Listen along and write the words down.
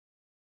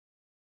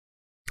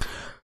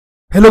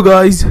Hello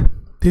guys,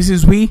 this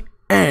is V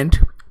and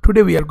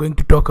today we are going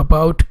to talk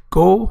about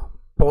Go,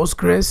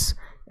 Postgres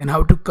and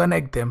how to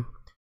connect them.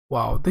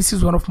 Wow, this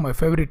is one of my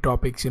favorite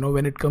topics,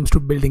 when it comes to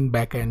building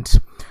backends.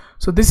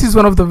 So this is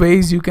one of the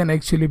ways you can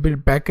actually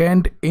build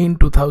backend in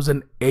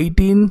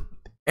 2018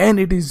 and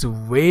it is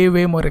way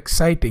more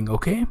exciting,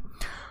 okay?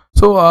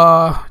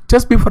 So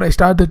just before I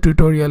start the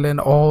tutorial and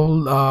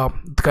all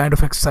the kind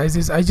of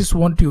exercises, I just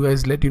want you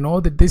guys let you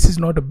know that this is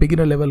not a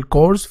beginner level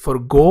course for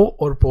Go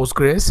or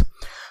Postgres.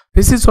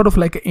 This is sort of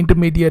like an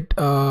intermediate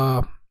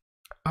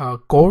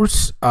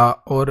course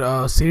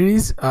or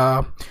series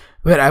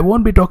where I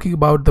won't be talking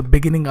about the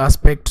beginning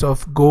aspects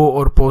of Go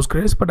or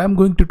Postgres, but I'm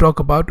going to talk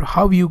about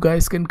how you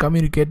guys can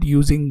communicate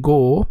using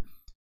Go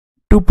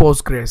to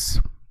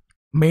Postgres.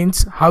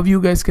 Means how you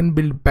guys can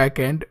build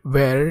backend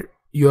where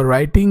you're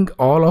writing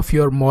all of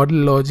your model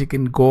logic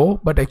in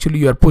Go, but actually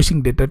you are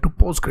pushing data to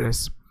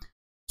Postgres.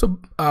 So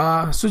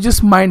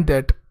just mind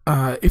that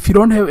if you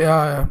don't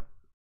have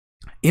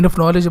enough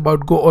knowledge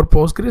about Go or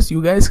Postgres, you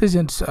guys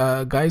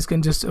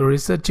can just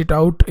research it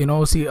out,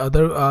 see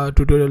other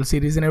tutorial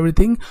series and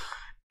everything.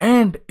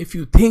 And if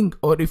you think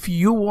or if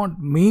you want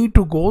me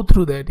to go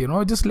through that,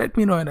 just let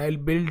me know and I'll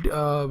build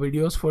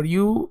videos for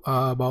you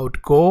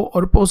about Go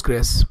or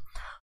Postgres.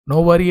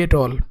 No worry at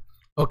all.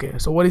 Okay,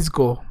 so what is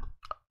Go?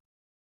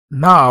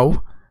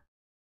 Now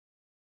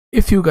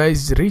if you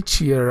guys reach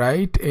here,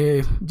 right,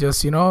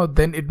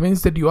 then it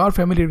means that you are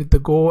familiar with the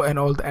Go and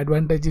all the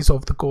advantages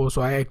of the Go.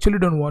 So I actually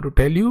don't want to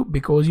tell you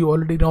because you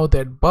already know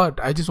that, but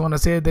I just want to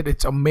say that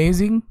it's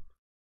amazing,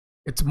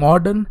 it's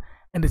modern,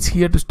 and it's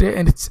here to stay,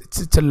 and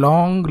it's a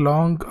long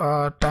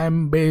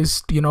time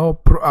based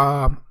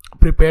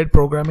prepared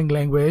programming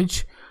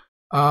language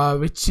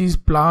which is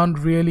planned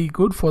really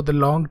good for the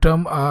long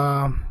term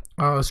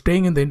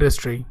staying in the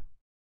industry.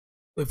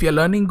 If you're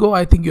learning Go,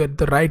 I think you're at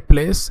the right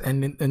place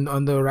and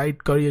on the right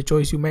career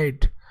choice you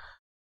made.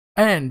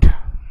 And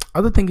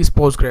other thing is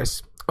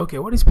Postgres. Okay,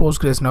 what is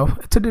Postgres now?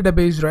 It's a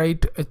database,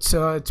 right?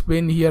 It's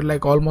been here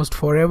like almost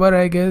forever,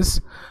 I guess.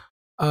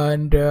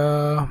 And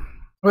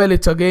well,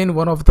 it's again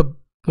one of the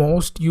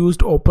most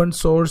used open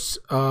source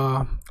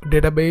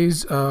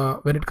database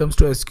when it comes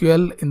to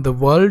SQL in the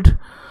world.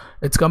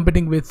 It's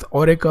competing with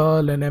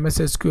Oracle and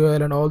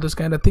MySQL and all those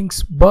kind of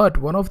things. But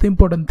one of the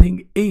important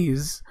thing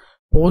is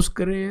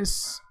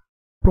Postgres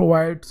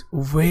provides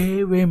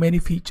way many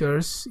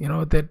features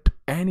that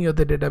any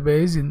other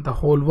database in the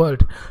whole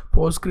world.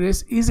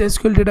 Postgres is a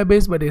SQL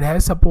database, but it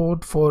has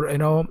support for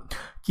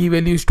key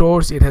value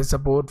stores. It has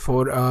support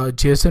for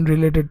JSON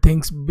related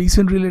things,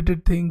 BSON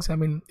related things. I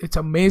mean, it's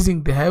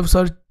amazing. They have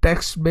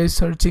text based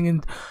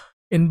searching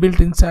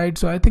inbuilt inside,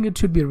 so I think it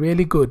should be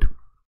really good.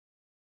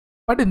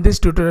 But in this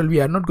tutorial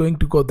we are not going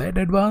to go that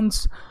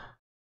advanced.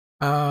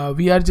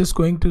 We are just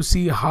going to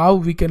see how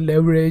we can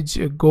leverage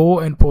Go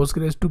and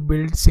Postgres to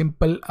build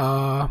simple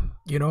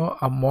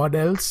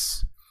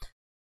models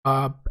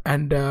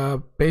and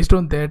based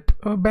on that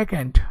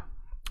backend.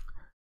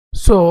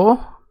 So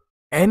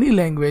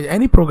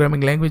any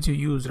programming language you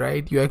use,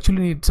 right, you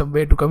actually need some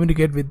way to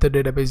communicate with the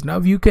database. Now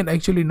you can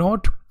actually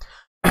not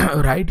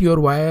write your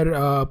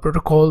wire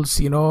protocols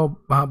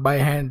by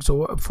hand.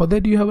 So for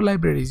that you have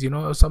libraries.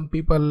 Some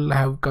people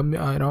have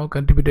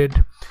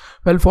contributed.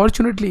 Well,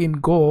 fortunately in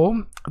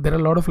Go there are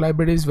a lot of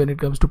libraries when it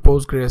comes to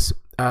Postgres.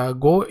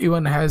 Go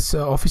even has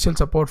official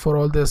support for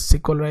all the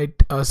SQL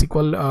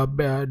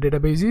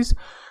databases.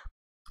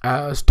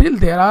 Still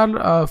there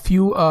are a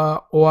few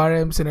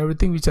ORMs and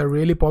everything which are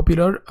really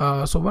popular.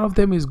 So one of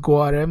them is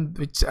GoRM,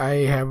 which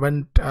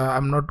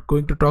I'm not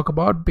going to talk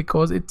about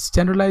because it's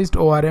generalized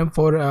ORM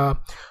for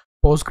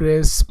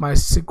Postgres,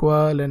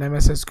 MySQL and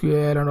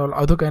MySQL and all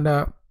other kind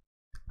of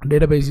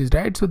databases,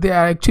 right? So they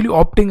are actually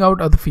opting out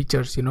other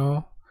features,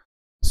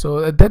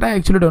 so that I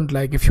actually don't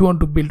like. If you want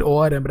to build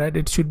ORM, right,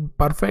 it should be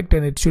perfect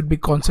and it should be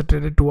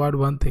concentrated toward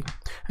one thing.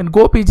 And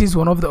GoPG is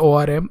one of the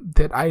ORM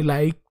that I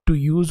like to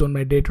use on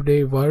my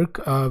day-to-day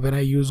work when I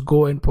use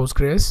Go and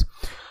Postgres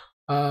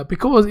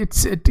because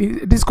it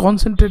is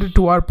concentrated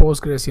toward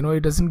Postgres.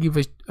 It doesn't give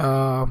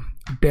a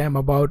damn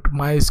about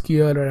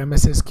MySQL or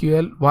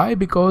MySQL. Why?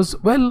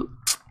 Because, well,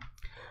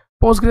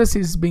 Postgres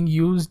is being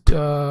used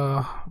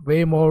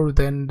way more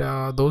than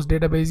those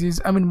databases.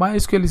 I mean,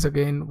 MySQL is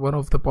again one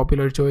of the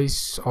popular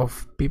choice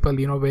of people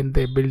when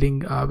they're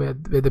building where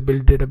they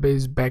build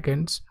database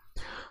backends.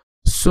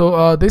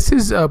 So this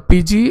is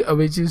PG,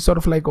 which is sort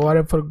of like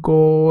ORM for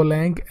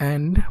Golang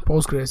and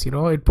Postgres.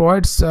 It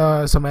provides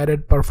some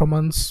added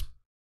performance,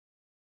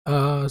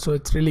 so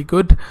it's really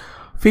good.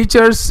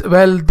 Features,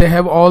 well, they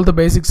have all the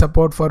basic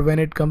support for when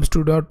it comes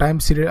to the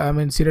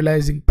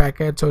serializing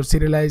packets or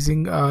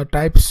serializing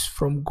types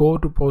from Go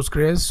to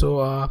Postgres.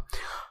 So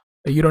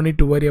you don't need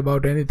to worry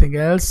about anything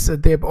else.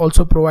 They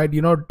also provide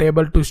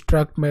table to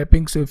struct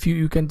mapping. So if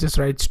you can just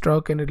write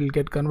struct and it will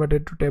get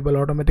converted to table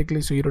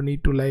automatically, so you don't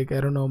need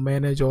to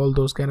manage all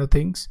those kind of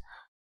things.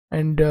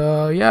 And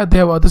yeah, they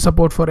have other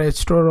support for H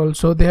store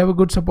also. They have a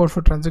good support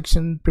for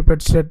transaction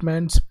prepared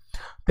statements.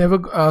 They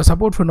have a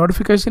support for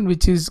notification,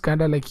 which is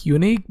kind of like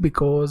unique,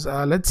 because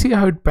let's see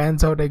how it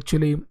pans out.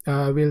 Actually,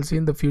 we'll see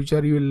in the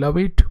future. You will love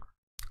it.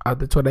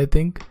 That's what I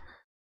think.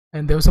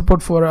 And they have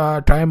support for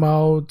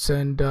timeouts,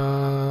 and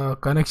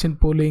connection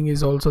pooling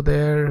is also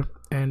there.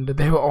 And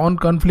they have on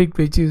conflict,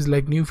 which is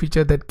like new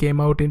feature that came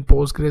out in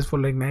Postgres for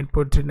like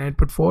 9.3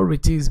 9.4,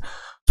 which is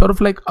sort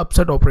of like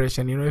upset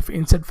operation. You know, if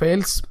insert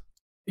fails,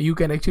 you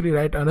can actually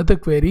write another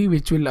query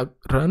which will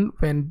run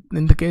when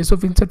in the case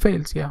of insert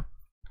fails. Yeah,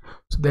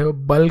 so they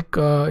have bulk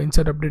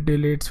insert update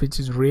deletes, which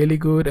is really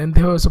good. And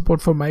they have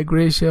support for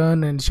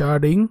migration and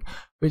sharding,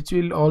 which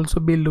will also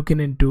be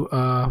looking into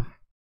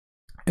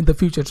in the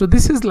future. So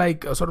this is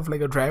like sort of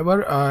like a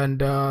driver, and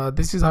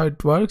this is how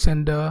it works.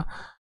 And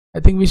I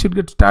think we should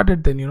get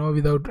started then, you know,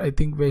 without I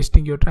think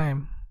wasting your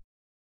time.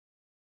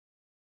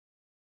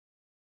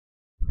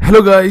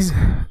 Hello guys,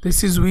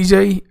 this is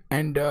Vijay,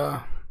 and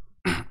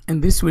in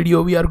this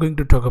video we are going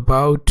to talk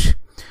about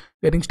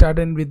getting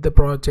started with the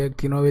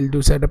project. You know, we'll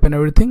do setup and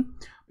everything.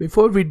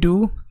 Before we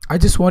do, I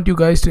just want you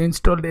guys to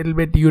install a little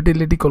bit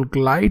utility called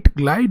Glide.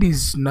 Glide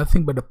is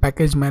nothing but a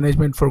package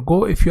management for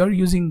Go. If you are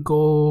using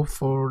Go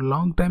for a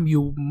long time,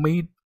 you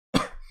might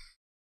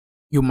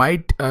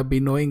be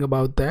knowing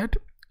about that.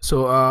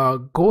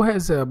 So Go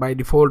has by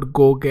default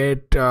Go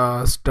get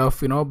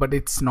stuff, you know, but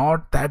it's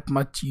not that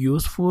much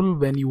useful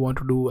when you want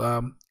to do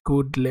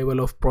good level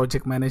of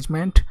project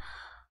management.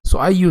 So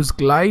I use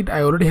Glide.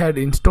 I already had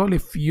installed.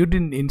 If you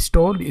didn't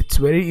install, it's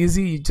very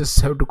easy. You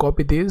just have to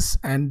copy this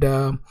and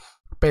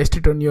paste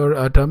it on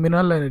your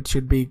terminal, and it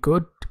should be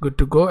good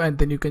to go. And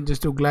then you can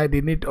just do Glide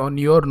init on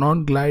your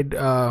non-Glide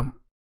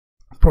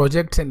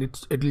projects, and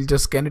it will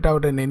just scan it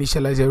out and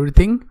initialize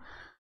everything.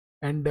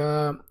 And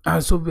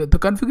so the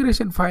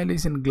configuration file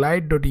is in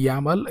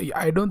glide.yaml.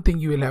 I don't think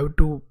you will have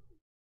to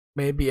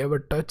maybe ever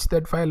touch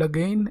that file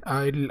again.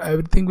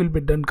 Everything will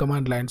be done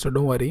command line, so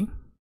don't worry.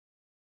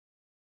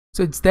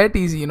 So it's that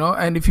easy, you know.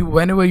 And if you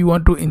whenever you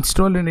want to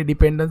install any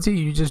dependency,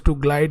 you just do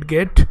glide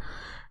get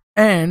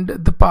and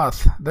the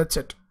path. That's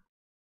it.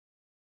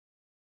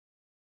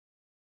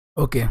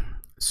 Okay,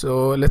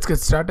 so let's get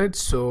started.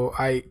 So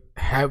I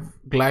have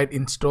Glide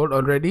installed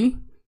already,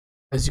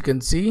 as you can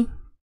see.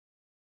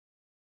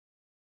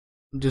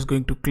 I'm just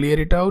going to clear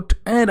it out,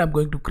 and I'm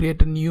going to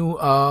create a new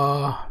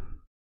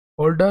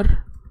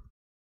folder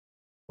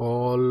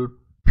called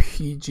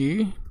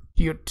pg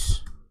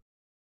tutes.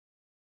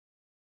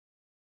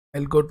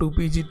 I'll go to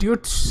pg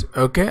tutes.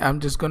 Okay, I'm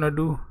just gonna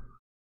do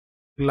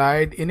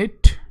glide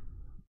init.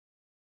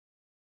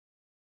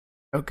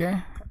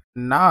 Okay,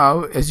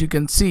 now as you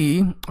can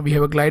see, we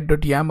have a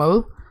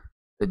glide.yaml.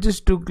 Let's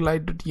just do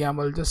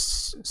glide.yaml.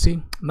 Just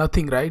see,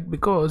 nothing, right?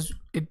 Because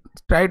it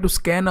tried to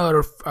scan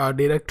our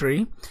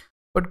directory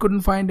but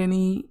couldn't find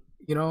any,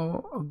 you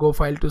know, Go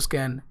file to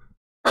scan.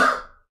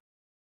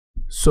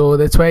 So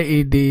that's why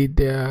it did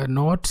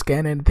not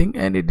scan anything,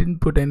 and it didn't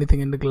put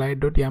anything in the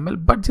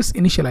glide.yaml, but just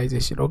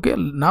initialization. Okay,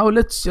 now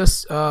let's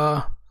just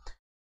go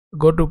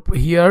to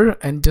here,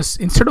 and just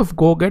instead of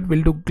go get,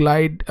 we'll do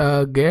glide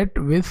get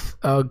with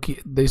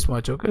this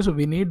much. Okay, so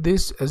we need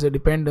this as a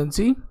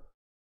dependency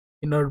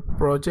in our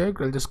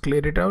project. I'll just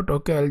clear it out.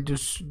 Okay, I'll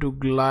just do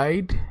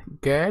glide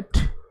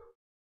get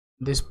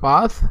this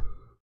path,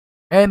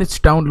 and it's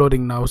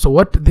downloading now. So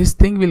what this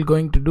thing will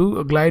going to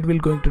do, Glide will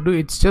going to do,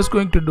 it's just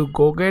going to do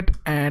go get,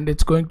 and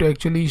it's going to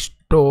actually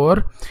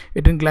store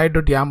it in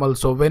glide.yaml.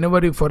 So whenever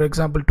you, for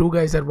example, two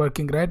guys are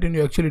working, right, and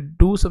you actually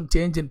do some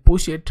change and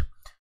push it,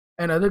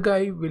 another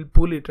guy will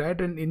pull it, right,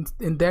 and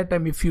in that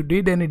time, if you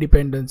did any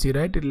dependency,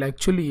 right, it'll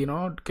actually, you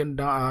know, it can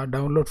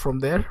download from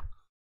there.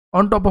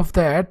 On top of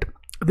that,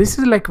 this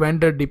is like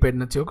vendor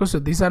dependency. Okay, so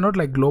these are not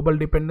like global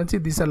dependency,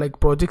 these are like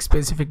project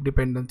specific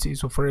dependency.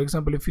 So for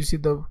example, if you see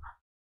the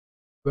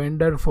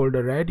vendor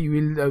folder, right,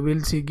 you will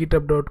see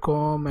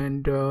github.com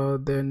and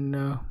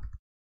then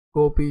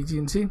go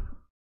pgnc.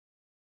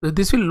 So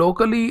this will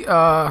locally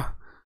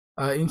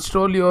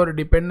install your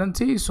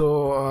dependency,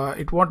 so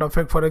it won't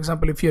affect. For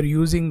example, if you're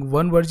using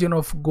one version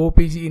of go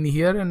pg in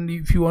here, and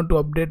if you want to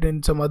update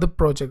in some other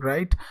project,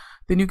 right,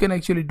 then you can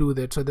actually do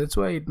that. So that's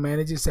why it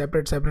manages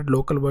separate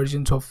local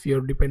versions of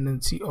your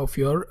dependency of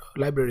your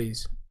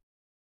libraries.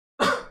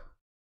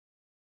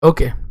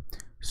 Okay,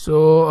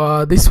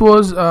 so this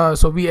was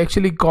so we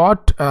actually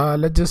got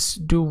let's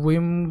just do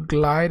vim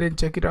glide and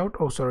check it out.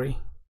 Oh, sorry,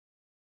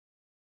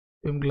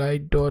 vim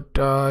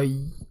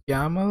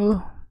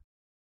glide.yaml.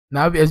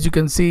 Now as you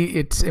can see,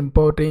 it's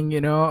importing, you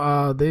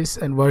know, this,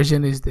 and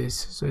version is this,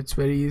 so it's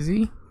very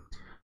easy.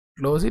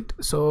 Close it.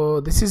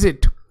 So this is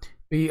it.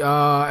 We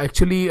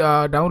actually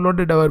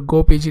downloaded our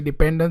go pg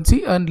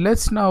dependency, and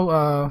let's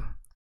now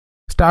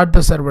start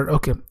the server.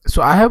 Okay,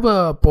 so I have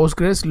a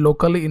Postgres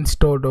locally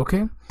installed.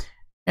 Okay,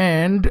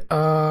 and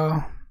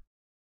other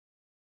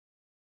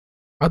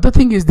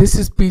thing is, this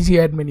is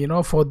pgadmin, you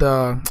know, for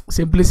the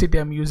simplicity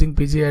I'm using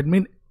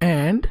pgadmin.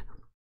 And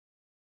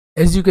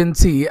as you can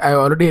see, I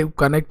already have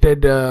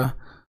connected to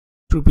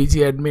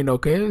pgadmin.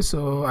 Okay,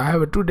 so I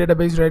have a two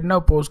database right now,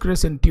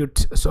 Postgres and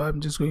tutes. So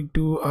I'm just going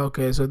to,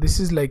 okay, so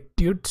this is like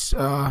tutes.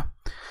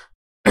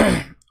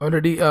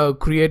 already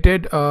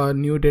created a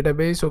new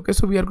database. Okay,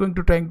 so we are going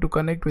to trying to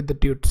connect with the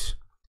tutes.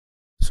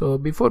 So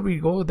before we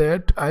go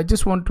that, I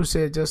just want to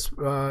say, just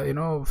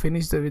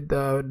finish with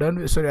the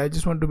done. Sorry, I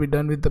just want to be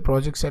done with the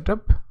project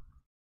setup.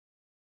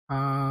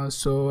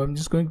 So I'm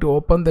just going to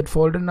open that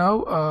folder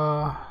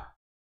now.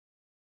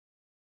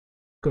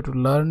 Go to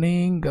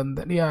learning, and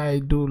then yeah, I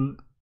do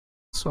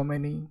so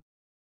many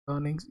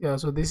learnings. Yeah,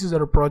 so this is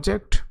our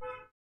project.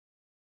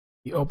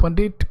 We opened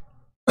it.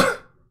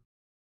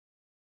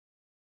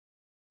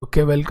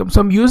 Okay, welcome.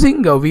 So I'm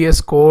using a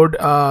VS Code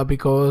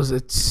because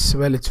it's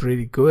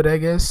really good, I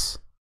guess.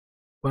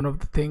 One of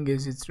the thing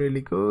is it's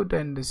really good,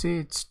 and see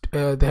it's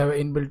they have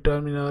an inbuilt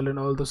terminal and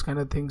all those kind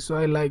of things, so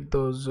I like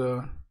those.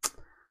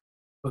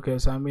 Okay,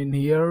 so I'm in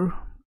here,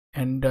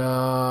 and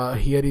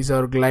here is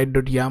our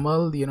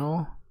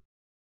glide.yaml.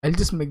 I'll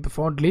just make the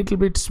font a little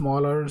bit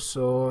smaller.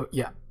 So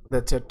yeah,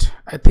 that's it.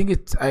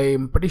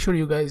 I'm pretty sure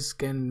you guys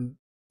can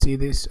see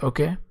this.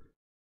 Okay,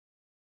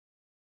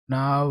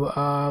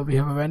 now we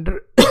have a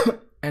vendor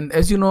and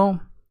as you know,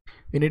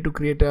 we need to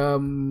create a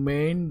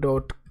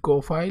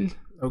main.go file.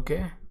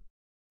 Okay,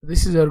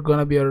 this is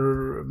gonna be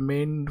our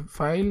main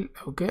file.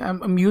 Okay,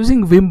 I'm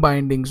using vim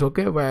bindings.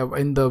 Okay,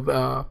 in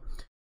the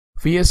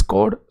VS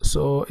Code,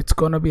 so it's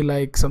gonna be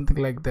like something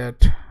like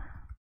that.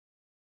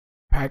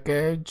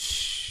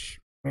 Package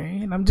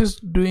main. I'm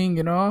just doing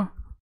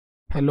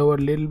hello, a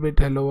little bit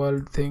hello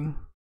world thing.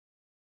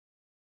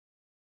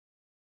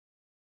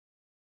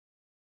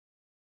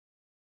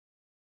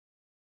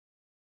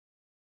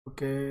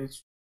 Okay,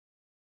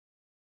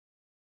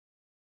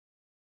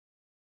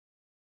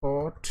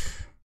 port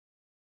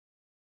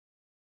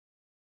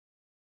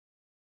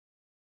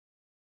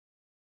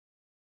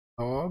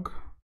log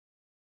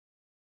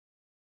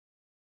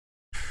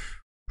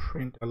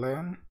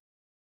println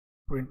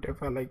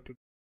printf. I like to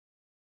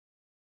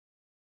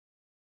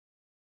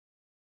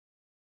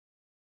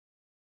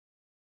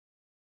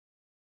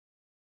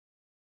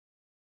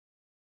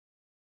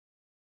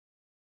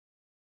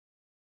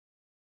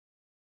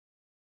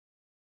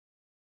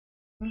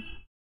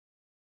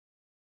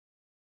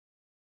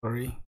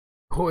sorry.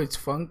 Oh, it's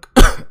funk.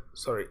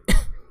 Sorry.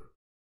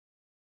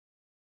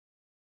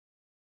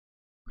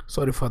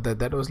 Sorry for that.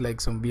 That was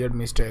like some weird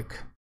mistake.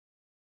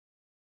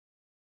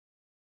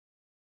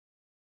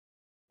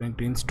 Going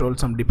to install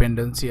some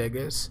dependency, I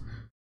guess.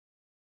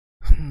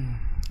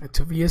 It's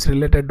a VS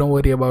related. Don't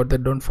worry about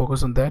that. Don't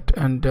focus on that.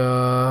 And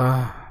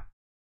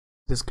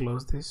just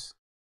close this.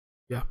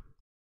 Yeah.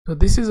 So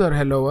this is our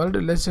hello world.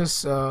 Let's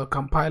just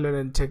compile it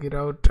and check it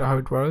out how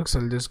it works.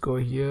 I'll just go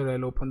here.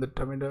 I'll open the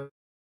terminal.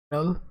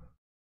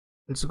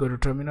 Let's go to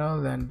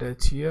terminal, and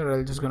it's here.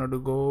 I'll just gonna do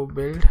go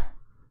build.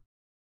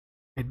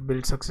 It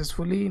built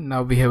successfully.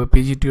 Now we have a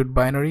pgtut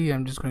binary.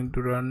 I'm just going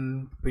to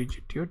run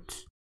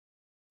pgtut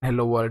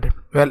hello world.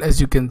 Well, as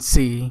you can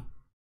see,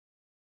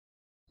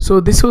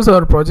 so this was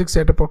our project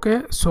setup.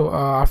 Okay, so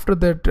after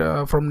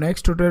that, from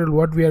next tutorial,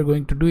 what we are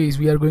going to do is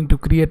we are going to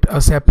create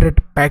a separate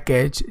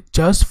package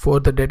just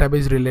for the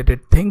database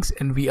related things,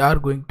 and we are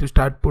going to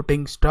start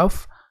putting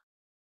stuff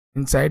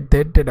inside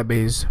that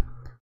database.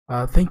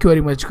 Thank you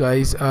very much,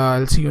 guys.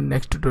 I'll see you in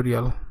next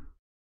tutorial.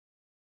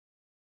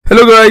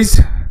 Hello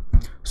guys,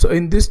 so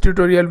in this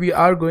tutorial we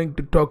are going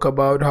to talk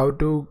about how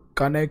to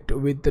connect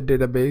with the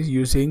database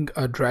using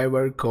a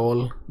driver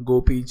called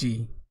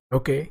GoPG.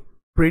 Okay,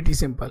 pretty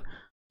simple.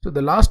 So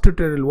the last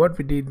tutorial, what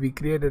we did, we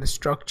created a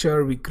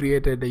structure, we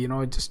created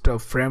just a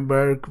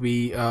framework,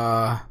 we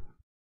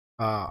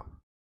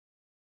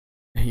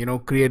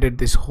created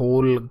this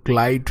whole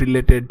glide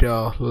related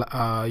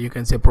you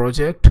can say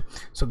project.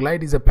 So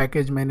glide is a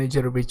package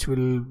manager which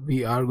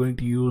we are going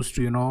to use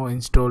to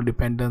install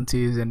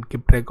dependencies and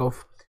keep track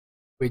of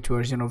which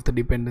version of the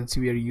dependency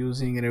we are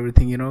using and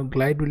everything.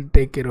 Glide will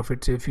take care of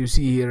it. So if you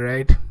see here,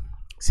 right,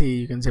 see,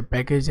 you can say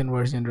package and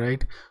version,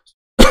 right?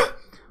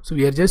 So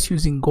we are just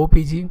using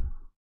GoPG,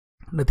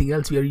 nothing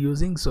else we are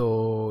using,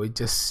 so it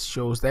just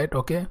shows that.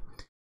 Okay,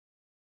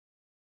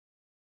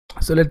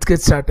 so let's get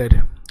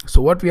started.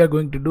 So what we are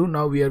going to do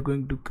now, we are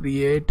going to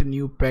create a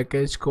new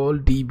package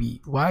called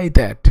DB. Why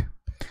that?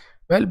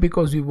 Well,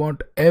 because we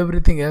want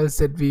everything else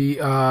that we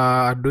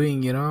are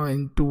doing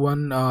into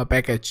one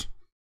package.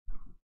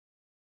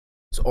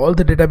 So all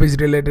the database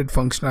related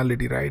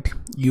functionality, right,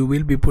 you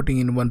will be putting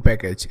in one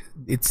package.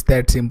 It's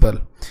that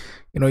simple.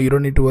 You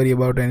don't need to worry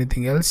about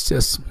anything else.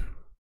 Just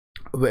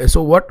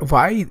so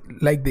why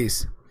like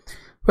this?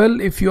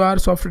 Well, if you are a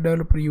software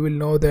developer, you will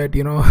know that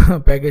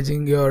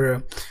packaging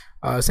your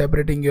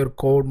separating your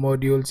code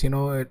modules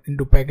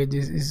into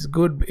packages is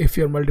good. If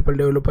your multiple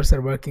developers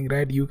are working,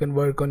 right, you can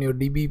work on your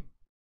DB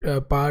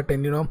part,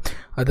 and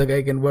other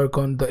guy can work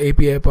on the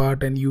API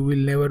part, and you will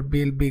never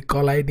be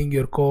colliding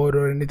your code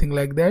or anything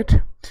like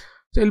that.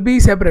 So it'll be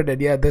separated.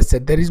 Yeah, that's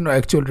it. There is no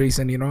actual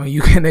reason.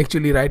 You can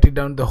actually write it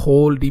down, the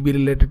whole DB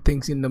related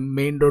things, in the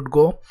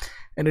main.go,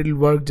 and it'll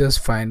work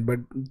just fine, but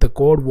the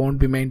code won't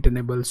be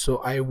maintainable. So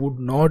I would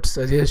not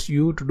suggest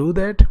you to do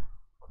that.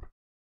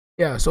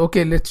 Yeah, so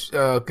okay, let's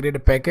create a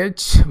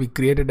package. We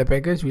created a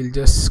package. We'll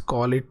just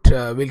call it,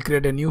 we'll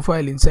create a new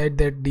file. Inside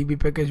that db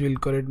package, we'll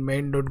call it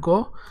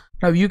main.go.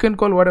 Now you can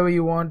call whatever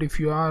you want. If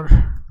you are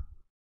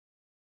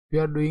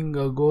doing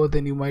a go,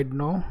 then you might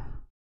know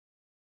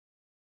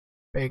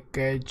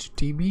package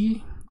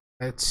db.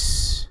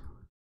 Let's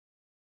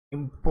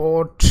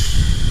import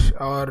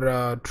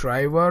our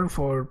driver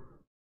for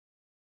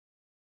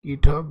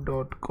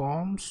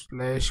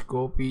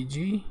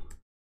github.com/gopg.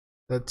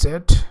 That's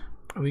it.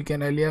 We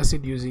can alias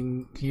it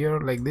using here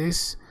like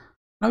this.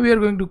 Now we are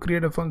going to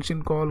create a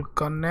function called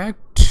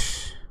connect,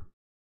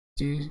 which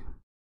is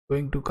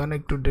going to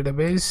connect to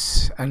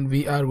database, and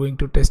we are going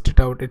to test it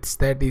out. It's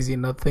that easy,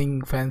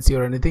 nothing fancy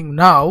or anything.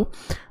 Now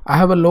I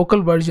have a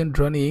local version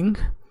running.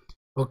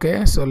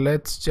 Okay, so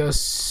let's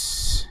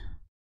just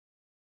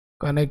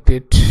connect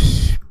it.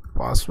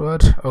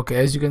 Password. Okay,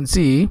 as you can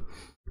see,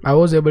 I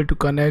was able to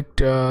connect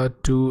to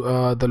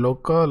the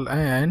local,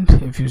 and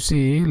if you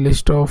see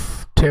list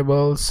of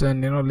tables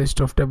and list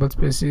of table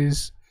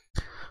spaces.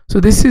 So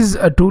this is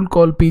a tool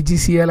called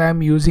PGCL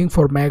I'm using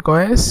for Mac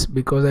OS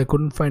because I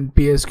couldn't find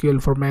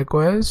PSQL for Mac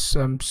OS.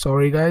 I'm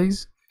sorry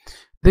guys.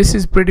 This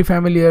is pretty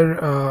familiar.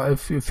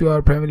 If you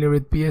are familiar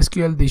with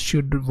PSQL, this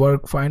should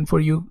work fine for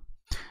you.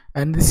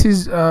 And this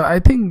is I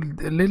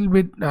think a little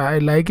bit I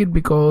like it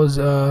because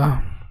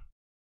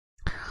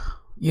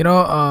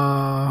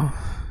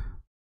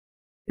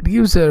it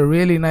gives a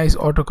really nice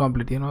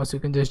autocomplete, so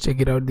you can just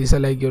check it out. These are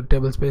like your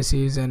table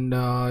spaces, and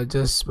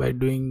just by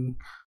doing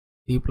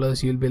D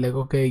plus you'll be like,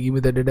 okay, give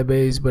me the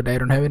database, but I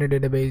don't have any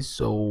database,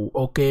 so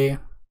okay,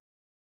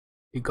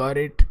 we got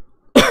it.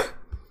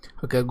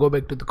 Okay, go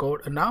back to the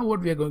code. And now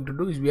what we are going to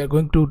do is we are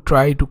going to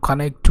try to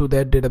connect to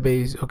that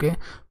database. Okay,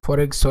 for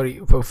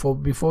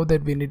before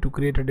that we need to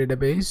create a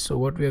database. So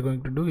what we are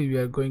going to do is we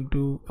are going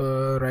to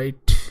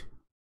write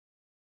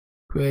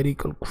query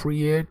called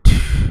create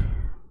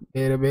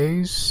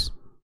database.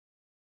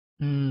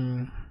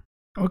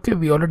 Okay,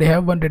 we already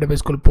have one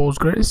database called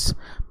Postgres,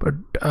 but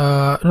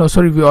no,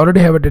 sorry, we already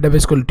have a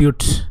database called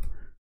Tutes.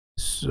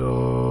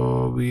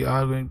 So we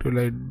are going to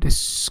like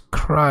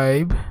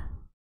describe.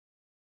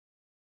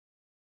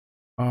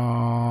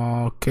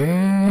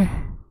 Okay,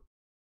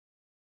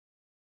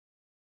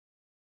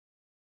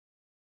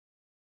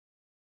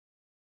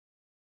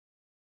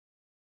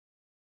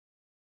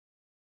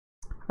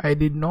 I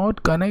did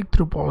not connect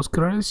through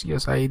Postgres.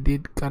 Yes, I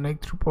did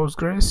connect through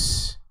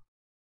Postgres.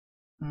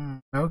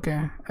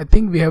 Okay, I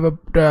think we have a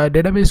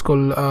database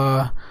called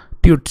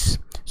Tutes,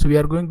 so we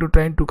are going to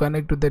try to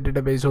connect to the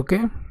database.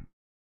 Okay,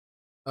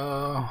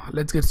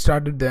 let's get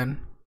started then.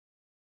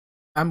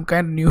 I'm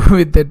kind of new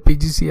with that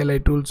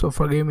PGCLI tool, so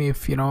forgive me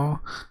if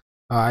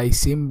I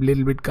seem a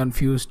little bit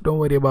confused. Don't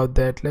worry about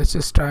that. Let's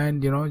just try and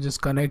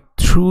just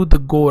connect through the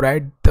Go,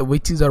 right?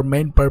 Which is our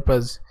main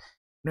purpose,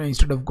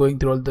 instead of going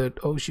through all the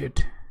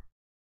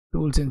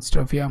tools and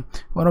stuff. Yeah,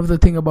 one of the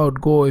thing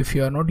about Go, if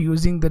you are not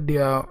using the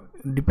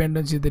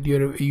dependency that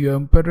you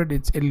imported,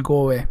 it'll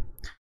go away,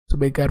 so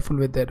be careful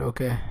with that.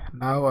 Okay,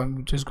 now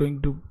I'm just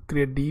going to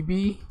create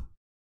db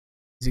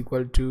is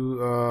equal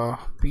to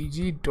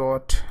pg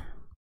dot,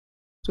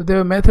 so there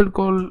a method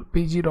called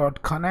pg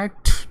dot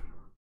connect.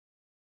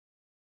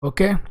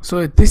 Okay, so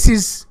it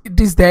is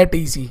that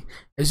easy.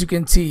 As you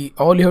can see,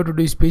 all you have to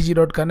do is pg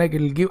dot connect.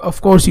 It'll give,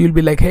 of course you'll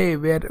be like, hey,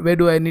 where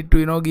do I need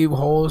to give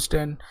host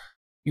and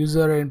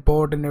user and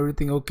port and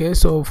everything. Okay,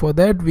 so for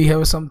that we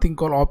have something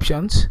called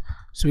options.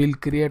 So we'll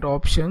create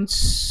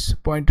options,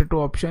 pointer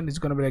to option is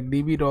going to be like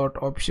db dot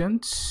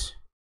options.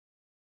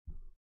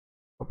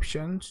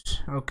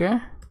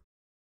 Okay,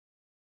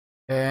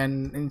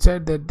 and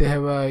inside that they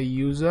have a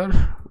user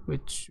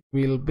which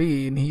will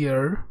be in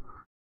here,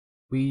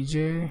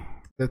 vj,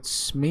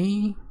 that's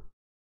me,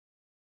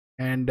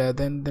 and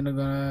then I'm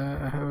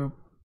gonna have a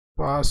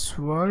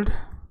password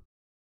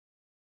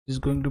is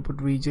going to put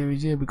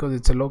vj because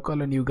it's a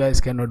local and you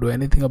guys cannot do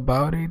anything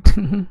about it.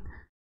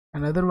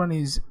 Another one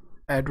is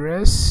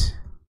address,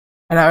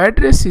 and our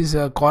address is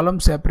a column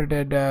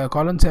separated a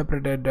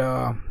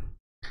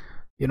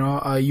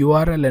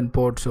URL and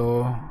port.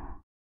 So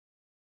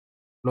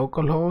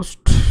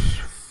localhost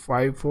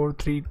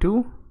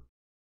 5432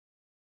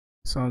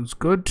 sounds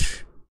good.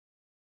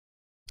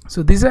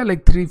 So these are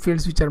like 3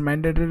 fields which are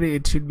mandatory.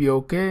 It should be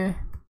okay.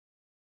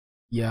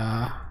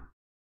 Yeah,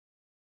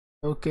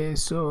 okay,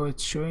 so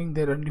it's showing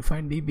that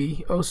undefined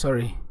db. Oh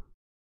sorry,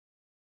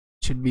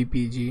 it should be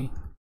pg.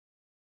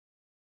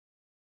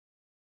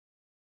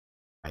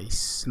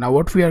 Nice. Now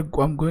what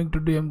I'm going to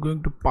do, I'm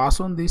going to pass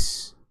on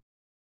this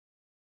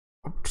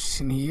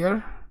option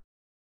here.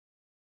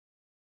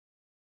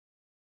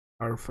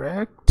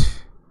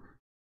 Perfect.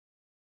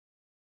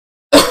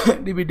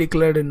 db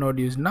declared and not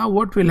used. Now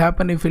what will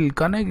happen if it'll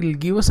connect, it'll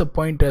give us a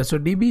pointer. So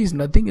db is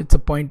nothing, it's a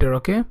pointer.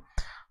 Okay,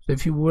 so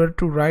if you were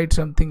to write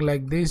something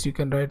like this, you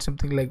can write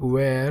something like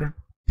where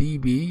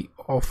db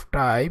of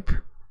type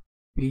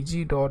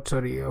pg dot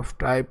of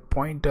type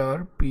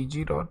pointer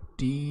pg dot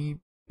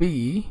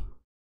db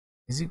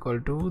is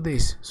equal to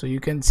this. So you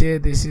can say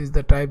this is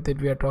the type that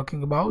we are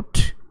talking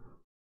about.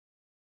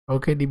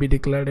 Okay, db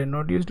declared and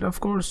not used, of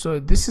course. So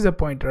this is a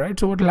pointer, right?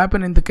 So what will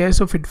happen in the case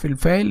of it will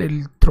fail, it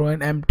will throw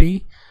an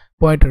empty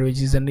pointer,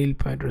 which is a nil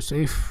pointer. So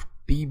if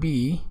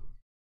db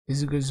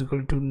is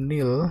equal to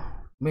nil,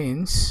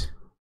 means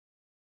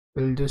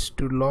we'll just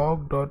do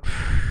log dot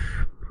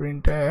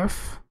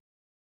printf.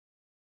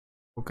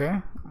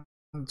 Okay,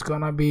 it's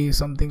gonna be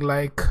something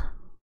like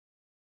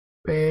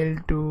fail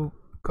to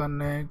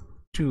connect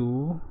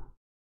to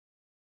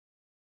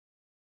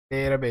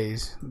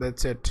database.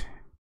 That's it.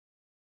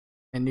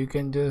 And you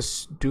can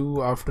just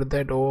do after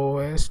that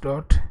os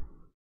dot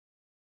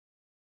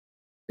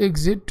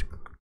exit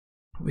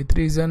with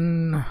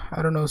reason,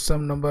 I don't know,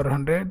 some number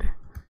 100,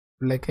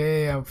 like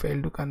hey, I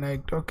failed to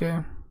connect.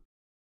 Okay,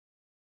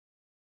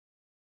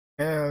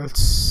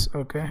 else.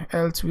 Okay,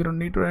 else we don't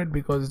need to write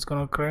because it's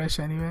gonna crash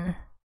anyway,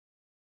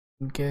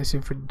 in case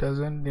if it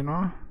doesn't, you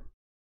know.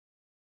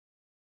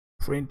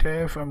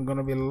 Printf, I'm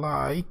gonna be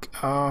like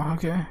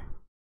okay,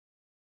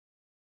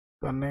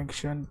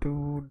 connection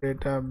to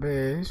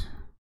database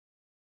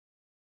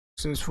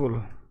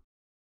successful.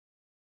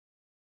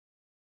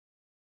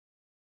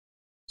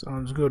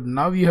 Sounds good.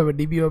 Now you have a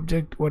db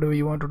object. Whatever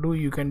you want to do,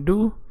 you can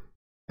do.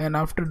 And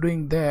after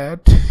doing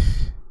that,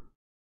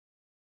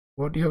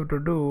 what you have to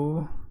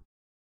do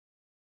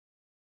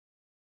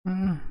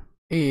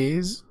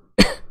is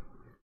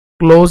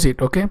close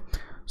it. Okay,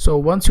 so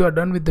once you are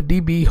done with the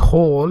db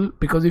whole,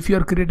 because if you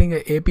are creating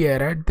an api,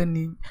 right,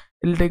 then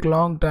it'll take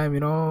long time, you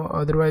know,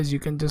 otherwise you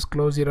can just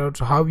close it out.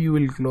 So how you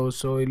will close?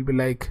 So it'll be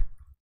like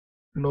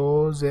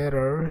close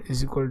error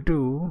is equal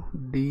to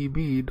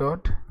db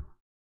dot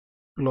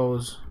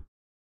close.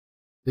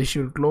 This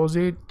should close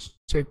it.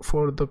 Check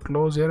for the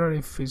close error.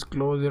 If his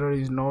close error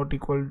is not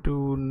equal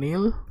to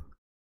nil,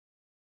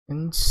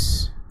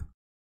 hence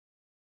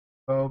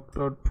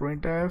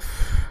log.printf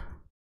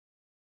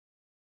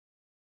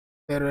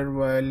error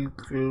while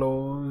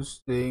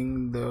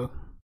closing the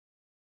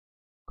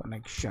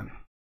connection.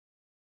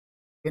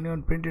 Can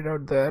you print it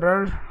out the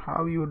error?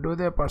 How you do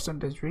the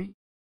 %v?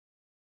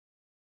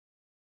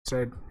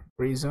 Right,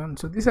 reason.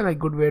 So these are like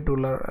good way to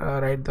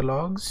write the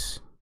logs.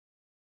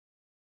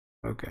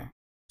 Okay,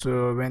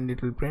 so when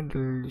it will print, it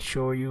will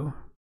show you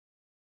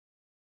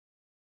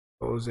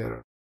those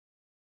error.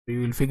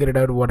 You will figure it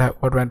out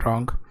what went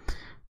wrong,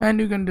 and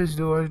you can just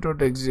do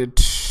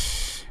os.exit.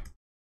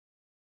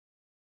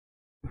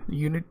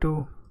 You need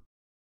to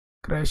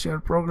crash your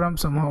program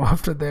somehow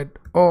after that,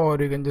 or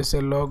you can just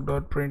say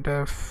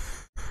log.printf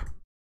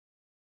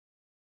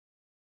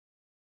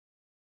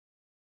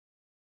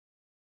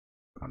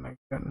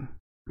connection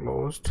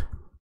closed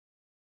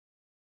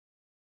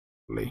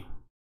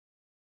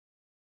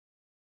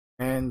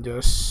and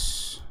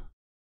just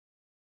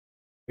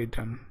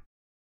return.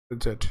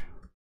 That's it.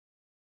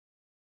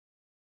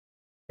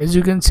 As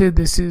you can see,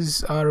 this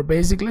is our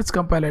basic. Let's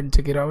compile and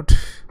check it out.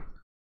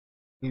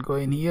 We'll go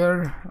in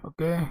here.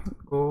 Okay,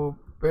 go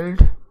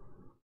build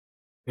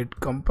it,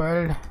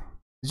 compiled.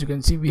 As you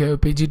can see, we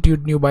have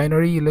pgtut new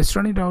binary. Let's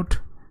run it out.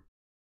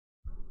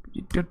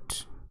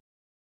 pgtut.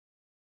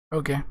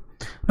 Okay,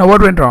 now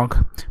what went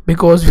wrong?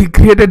 Because we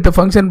created the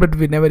function but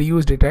we never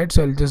used it, right?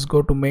 So I'll just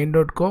go to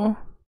main.co.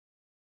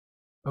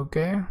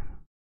 okay,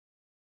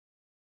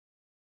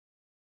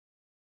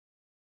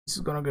 this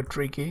is gonna get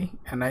tricky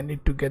and I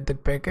need to get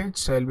that package.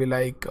 So I'll be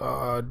like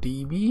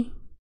db.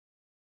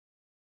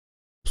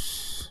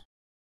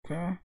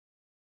 Okay,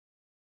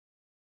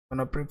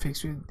 gonna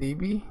prefix with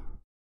db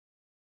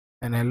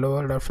and hello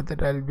world. After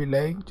that I'll be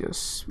like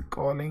just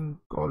call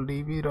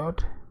db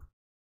dot.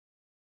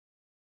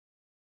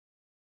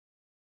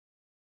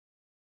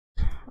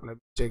 Let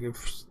me check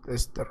if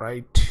that's the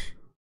right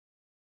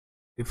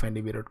define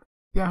db dot.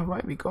 Yeah,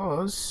 why?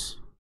 Because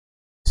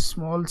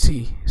small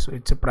c, so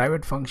it's a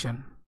private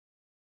function.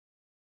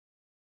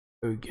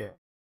 Okay,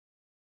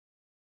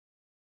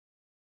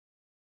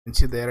 and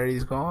see the error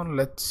is gone.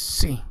 Let's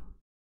see.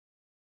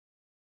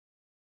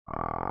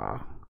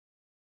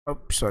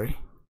 Sorry,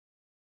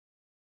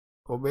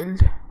 go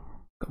build,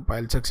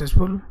 compile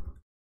successful,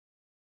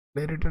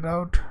 clear it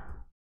out,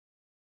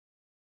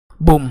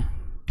 boom.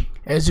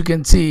 As you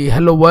can see,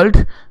 hello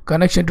world,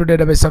 connection to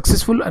database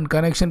successful and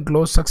connection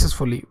closed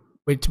successfully,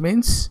 which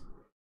means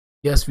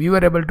yes, we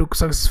were able to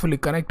successfully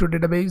connect to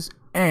database,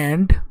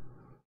 and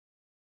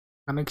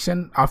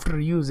connection after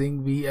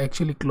using, we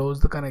actually close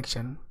the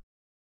connection.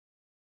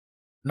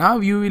 Now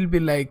you will be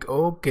like,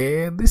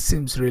 okay, this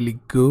seems really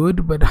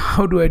good, but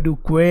how do I do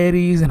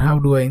queries and how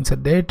do I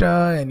insert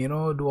data and, you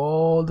know, do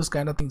all those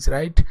kind of things,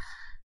 right?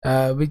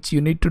 Which you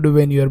need to do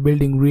when you are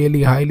building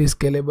really highly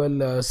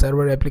scalable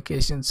server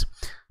applications.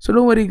 So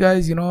don't worry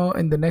guys, you know,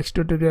 in the next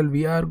tutorial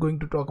we are going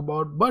to talk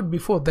about, but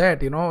before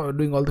that, you know,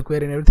 doing all the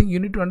query and everything, you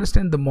need to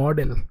understand the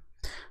model,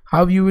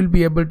 how you will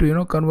be able to, you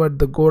know, convert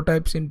the Go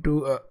types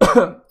into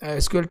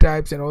SQL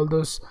types and all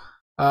those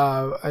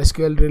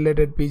SQL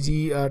related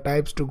PG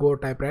types to Go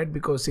type, right?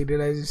 Because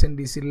serialization,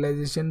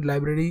 deserialization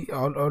library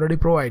already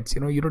provides,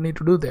 you know, you don't need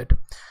to do that.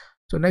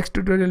 So next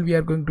tutorial we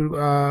are going to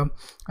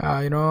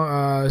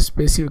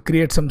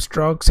create some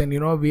structs, and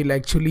we'll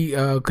actually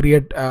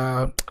create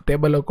a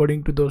table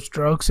according to those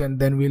structs, and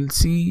then we'll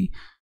see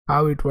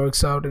how it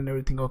works out and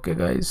everything. Okay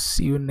guys,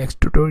 see you in next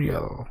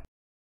tutorial.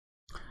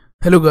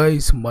 Hello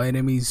guys, my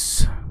name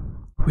is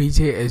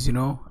Vijay, as you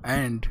know,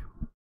 and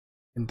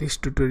in this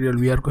tutorial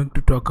we are going to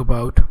talk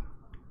about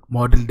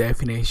model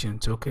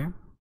definitions. Okay,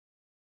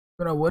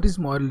 so now what is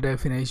model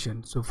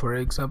definition? So for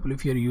example,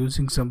 if you're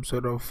using some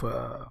sort of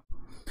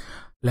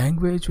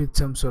language with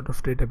some sort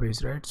of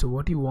database, right? So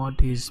what you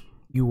want is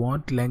you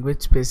want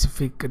language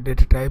specific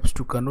data types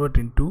to convert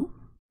into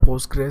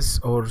Postgres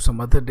or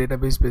some other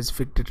database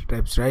specific data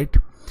types, right?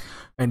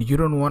 And you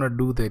don't want to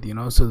do that,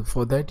 so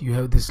for that you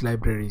have these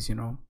libraries,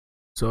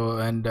 so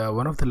and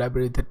one of the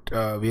library that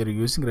we are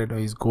using right now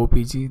is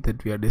GoPG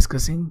that we are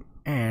discussing.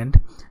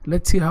 And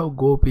let's see how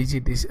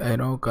GoPG this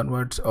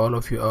converts all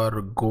of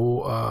your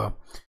Go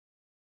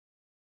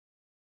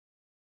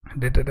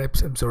data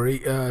types, I'm sorry,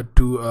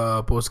 to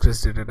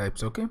Postgres data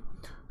types. Okay,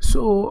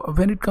 so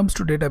when it comes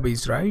to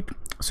database, right,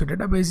 so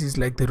database is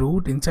like the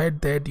root. Inside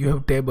that you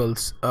have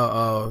tables,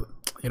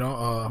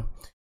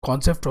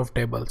 concept of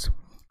tables.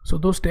 So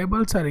those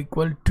tables are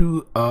equal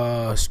to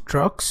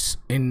structs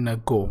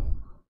in Go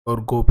or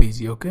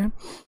GoPG. Okay,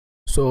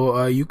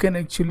 so you can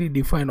actually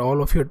define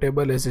all of your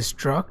table as a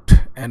struct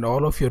and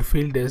all of your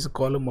field as a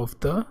column of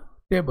the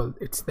table.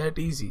 It's that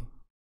easy.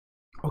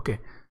 Okay,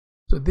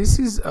 so this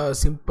is a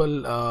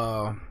simple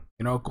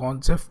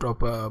concept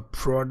of a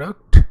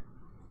product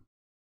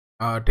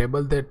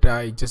table that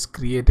I just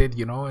created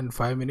in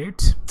 5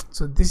 minutes.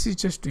 So this is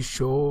just to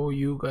show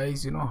you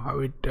guys how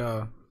it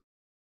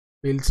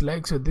feels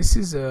like. So this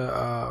is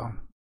a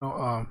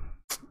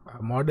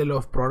model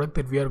of product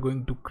that we are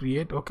going to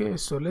create. Okay,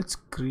 so let's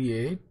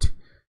create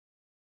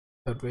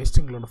without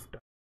wasting a lot of time.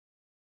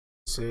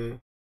 Say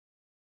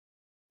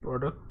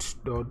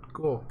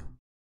product.go.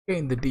 Okay,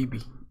 in the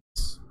DB.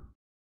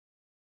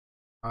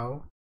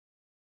 Now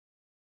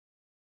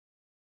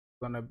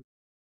gonna be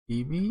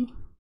DB.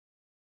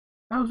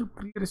 Now to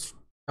create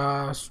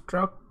a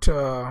struct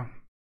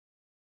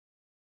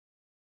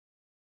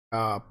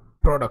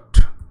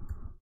product.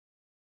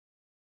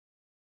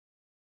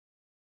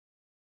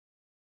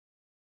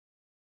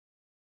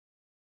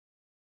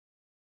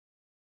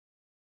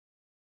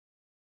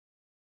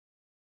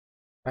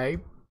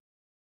 Type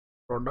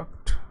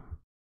product.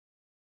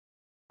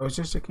 I was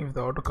just checking if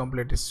the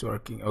autocomplete is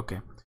working. Okay,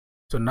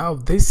 so now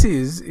this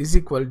is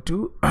equal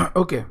to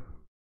okay,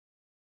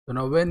 so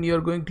now when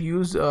you're going to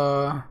use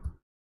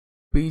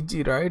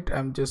PG, right,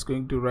 I'm just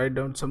going to write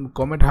down some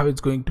comment how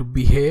it's going to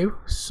behave.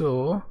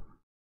 So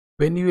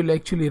when you will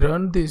actually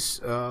run this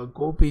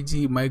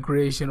GoPG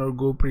migration or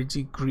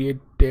GoPG create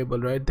table,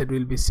 right, that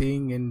we'll be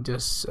seeing in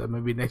just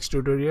maybe next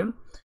tutorial,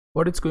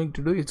 what it's going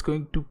to do, it's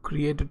going to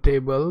create a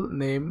table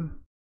name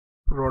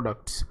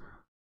products.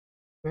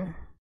 Okay,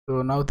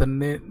 so now the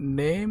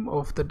name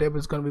of the table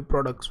is going to be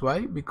products.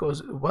 Why?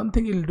 Because one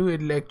thing it'll do,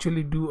 it'll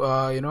actually do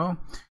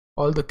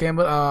all the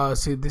camel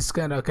see this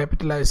kind of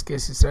capitalized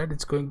cases, right?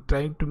 It's going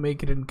trying to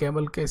make it in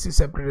camel cases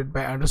separated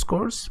by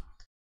underscores.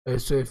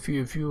 So if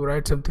you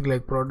write something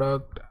like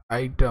product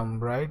item,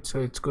 right, so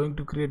it's going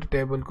to create a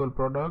table called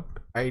product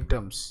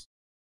items.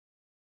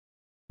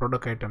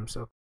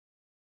 So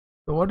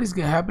what is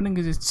happening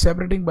is it's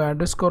separating by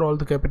underscore all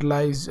the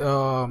capitalized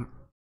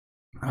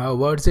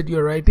words that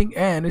you're writing,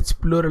 and it's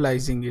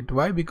pluralizing it.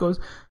 Why? Because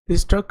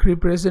this struct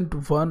represent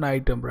one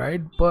item,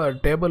 right,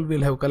 but table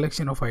will have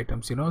collection of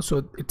items,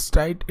 so it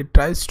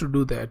tries to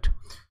do that.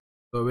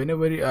 So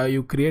whenever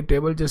you create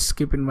table, just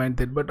keep in mind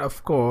that. But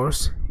of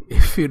course,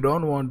 if you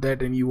don't want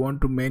that and you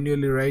want to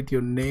manually write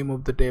your name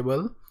of the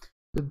table,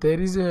 so there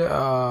is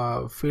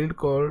a field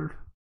called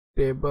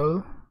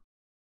table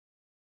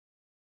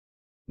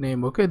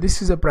name. Okay,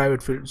 this is a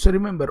private field. So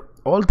remember,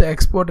 all the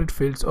exported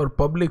fields or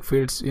public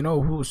fields,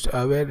 who's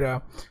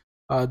where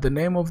the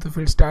name of the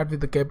field start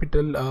with the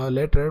capital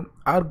letter,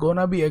 are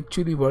gonna be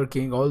actually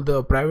working. All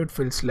the private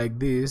fields like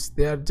this,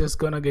 they are just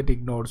gonna get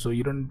ignored, so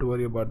you don't need to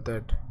worry about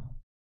that.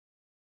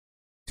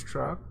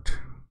 Struct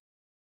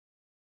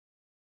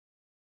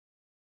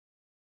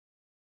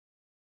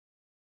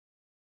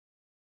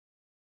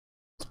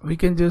we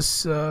can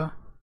just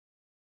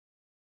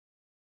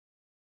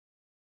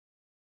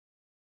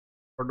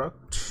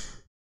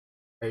product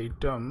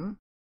item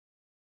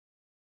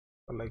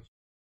like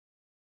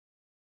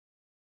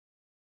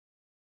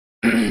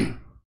okay.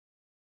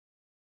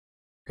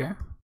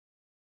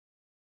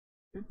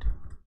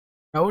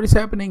 Now what is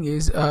happening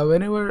is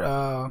whenever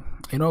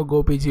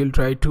GoPG will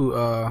try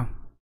to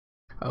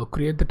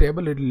create the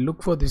table, it will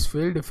look for this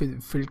field. If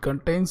it field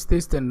contains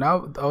this, then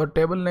now our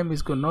table name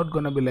is not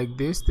gonna be like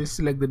this. This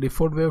is like the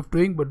default way of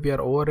doing, but we are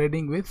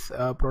overriding with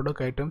product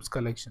items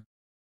collection.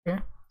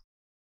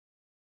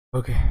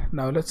 Okay,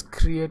 now let's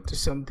create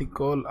something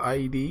called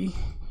id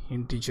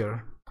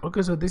integer.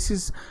 Okay, so this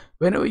is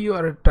whenever you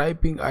are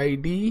typing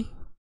id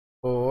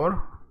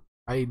or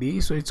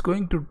id, so it's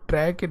going to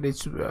track it.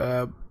 It's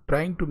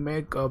trying to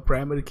make a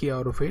primary key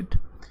out of it.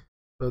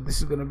 So this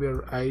is going to be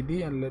our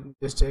ID, and let me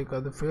just check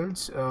other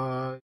fields.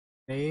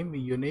 Name,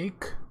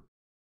 unique.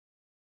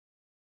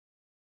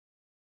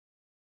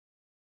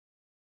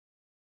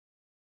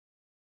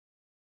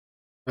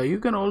 You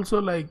can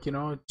also, like,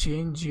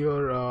 change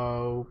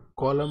your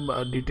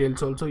column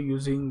details also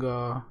using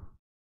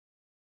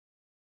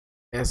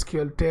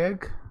SQL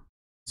tag.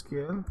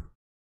 SQL,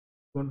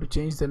 want to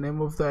change the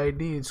name of the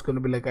ID, it's going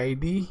to be like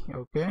ID.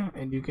 Okay,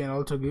 and you can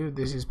also give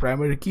this is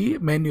primary key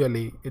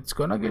manually. It's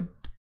gonna get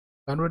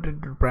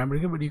converted to primary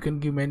key, but you can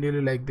give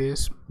manually like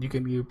this. You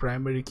can give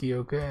primary key.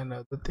 Okay,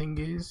 another thing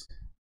is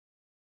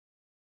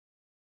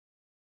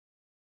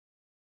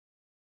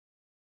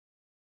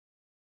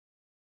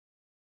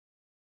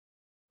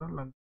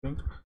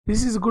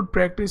this is a good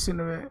practice in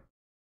a way.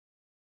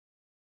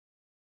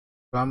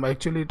 I'm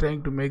actually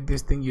trying to make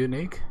this thing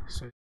unique,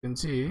 so you can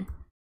see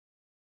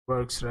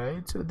works,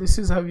 right? So this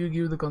is how you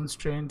give the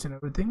constraints and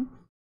everything.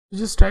 So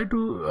just try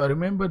to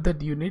remember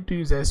that you need to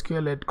use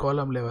SQL at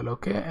column level.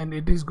 Okay, and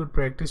it is good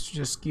practice to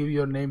just give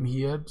your name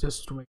here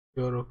just to make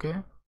sure. Okay,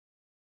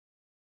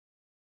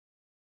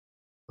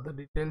 the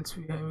details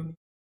we have in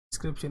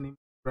description,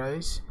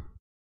 price,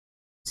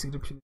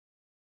 description,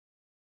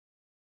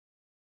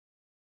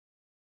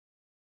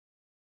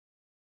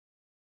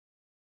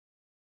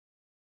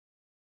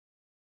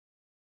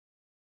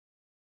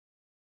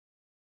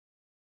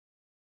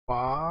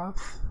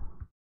 path,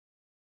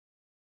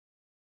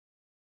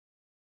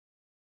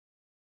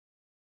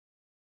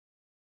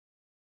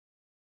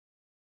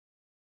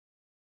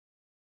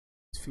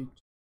 feature.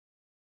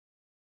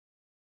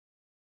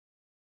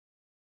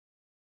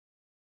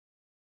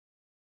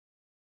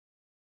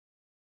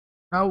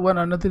 Now one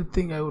another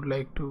thing I would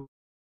like to,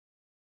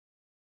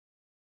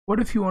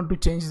 what if you want to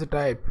change the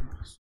type?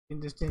 So you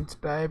can just change the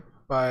type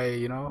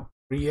by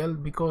real,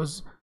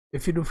 because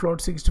if you do float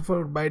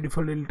 64 by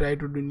default it'll try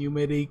to do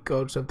numeric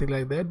or something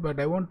like that, but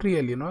I want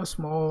real,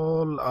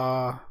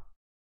 small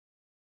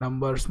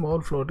number, small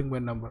floating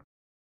point number,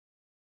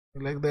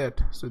 like that.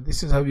 So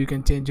this is how you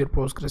can change your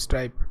Postgres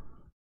type.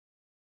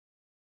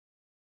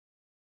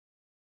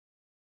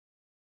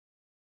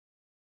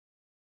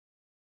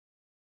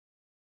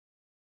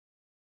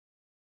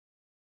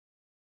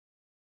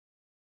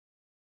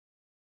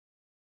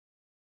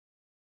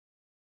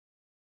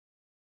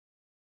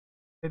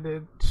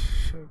 Edit.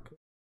 Okay.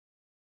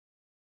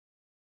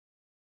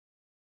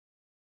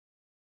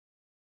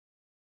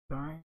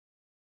 Fine.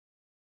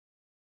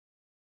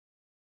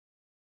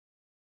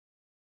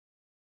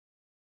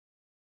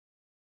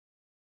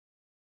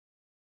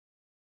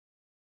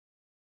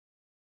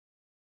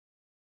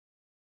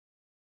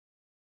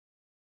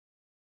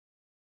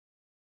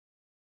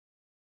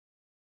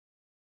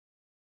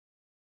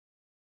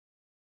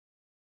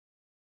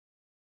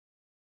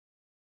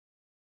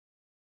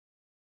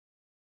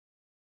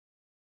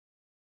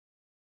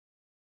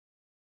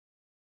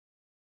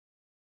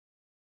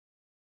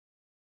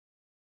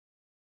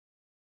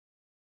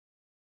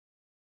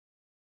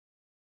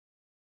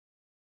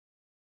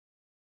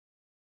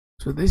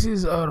 So this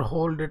is our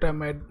whole data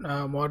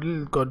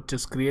model got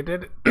just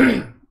created.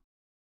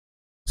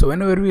 So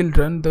whenever we'll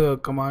run the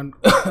command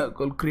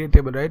called create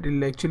table, right,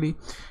 it'll actually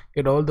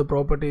get all the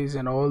properties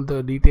and all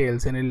the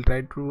details, and it'll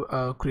try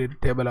to create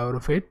a table out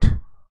of it.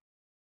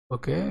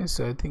 Okay,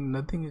 so I think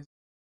nothing is,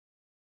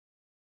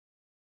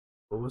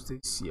 what was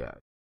this? Yeah,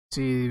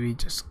 see, we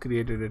just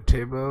created a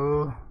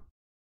table.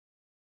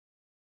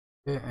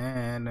 Okay,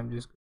 and I'm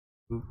just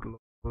going to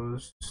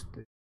close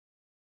this.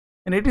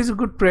 And it is a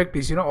good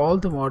practice, all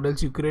the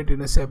models you create in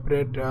a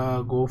separate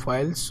Go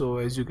file. So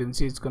as you can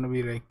see, it's going to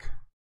be like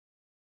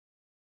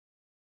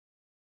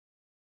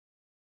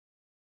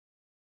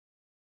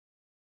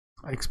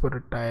export a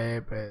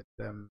type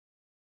and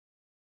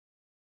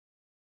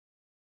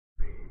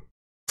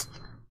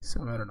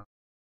somewhere, I don't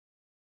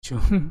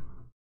know.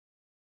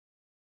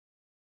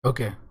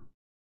 Okay,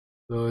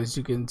 so as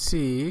you can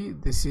see,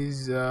 this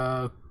is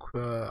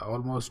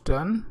almost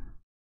done.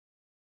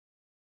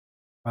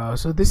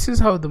 So this is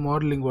how the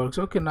modeling works.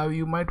 Okay, now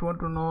you might want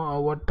to know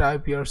what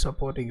type you are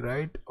supporting,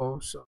 right?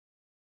 Also,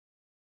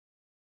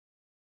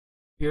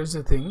 here's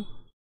the thing.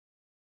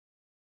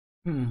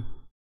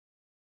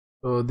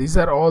 So these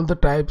are all the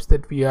types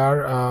that we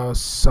are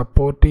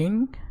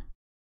supporting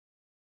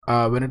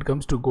when it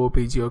comes to Go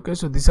PG. Okay,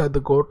 so these are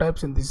the Go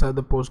types and these are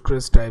the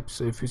Postgres types.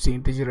 So if you see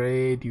integer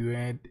 8, you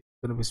add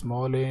going to be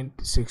small int,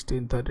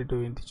 16,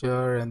 32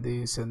 integer, and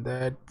this and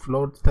that.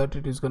 Float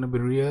 32 is going to be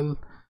real.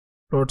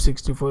 Float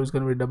 64 is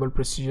going to be double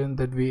precision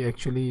that we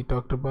actually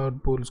talked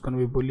about. Bool is going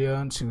to be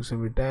boolean, string is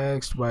going to be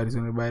text, byte is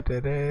going to be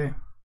byte array.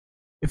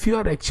 If you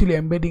are actually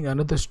embedding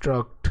another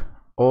struct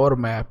or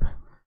map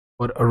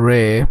or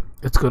array,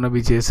 it's going to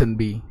be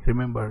JSONB.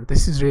 Remember,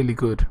 this is really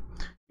good.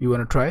 You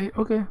want to try?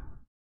 Okay.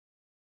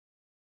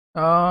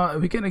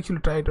 We can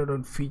actually try it out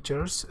on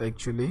features.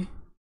 Actually,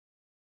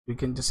 we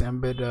can just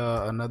embed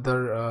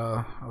another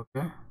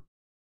okay,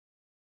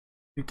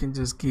 we can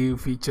just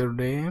give feature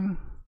name.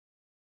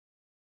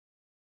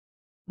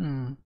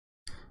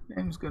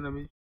 Name's gonna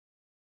be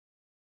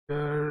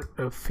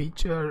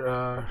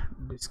feature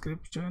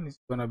description is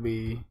gonna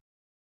be,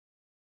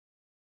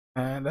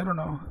 and I don't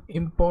know,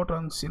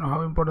 importance,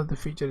 how important the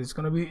feature is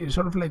gonna be. It's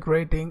sort of like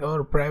rating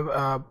or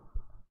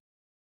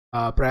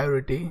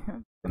priority.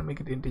 I'm gonna make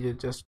it integer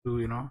just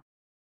to I know.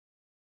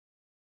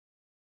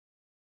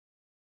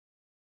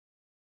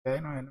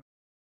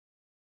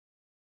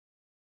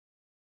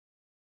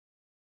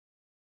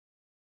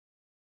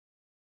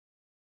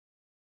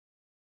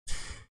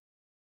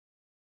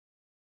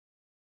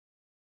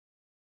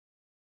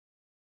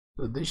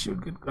 So this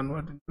should get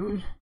converted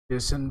to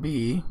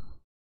JSON-B,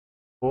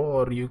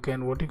 or what you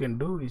can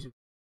do is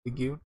you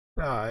give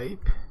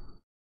type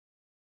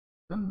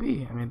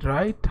JSON-B. I mean,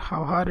 right?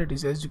 How hard it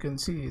is, as you can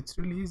see, it's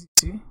really easy.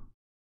 See?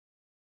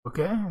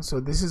 Okay, so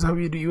this is how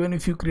you do. Even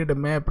if you create a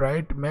map,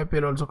 right? Map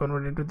will also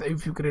convert into the.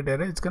 If you create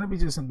array, it's gonna be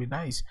JSON-B.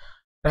 Nice.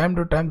 Time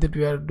to time that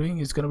we are doing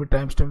is gonna be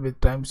timestamp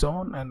with time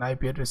zone, and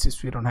IP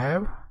addresses we don't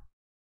have.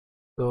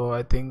 So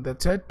I think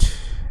that's it.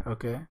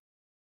 Okay.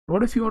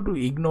 What if you want to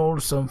ignore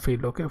some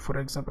field? Okay, for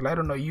example, I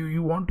don't know,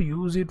 you want to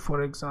use it,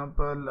 for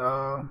example,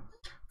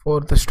 for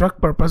the struct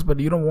purpose, but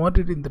you don't want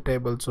it in the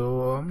table.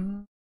 So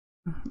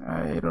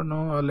I don't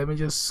know, let me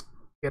just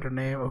get a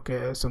name.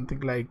 Okay,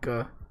 something like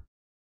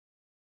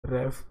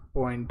ref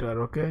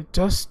pointer. Okay,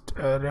 just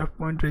ref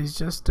pointer is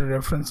just a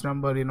reference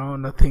number,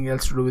 nothing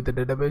else to do with the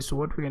database. So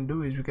what we can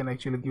do is we can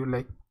actually give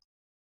like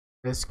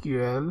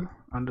SQL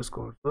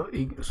underscore, so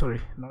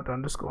sorry, not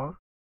underscore,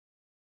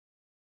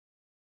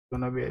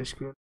 gonna be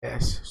SQL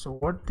s. So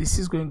what this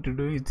is going to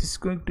do is this is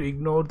going to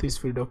ignore this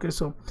field. Okay,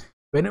 so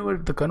whenever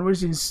the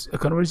conversion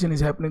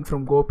is happening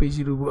from go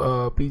pg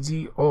to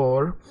pg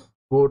or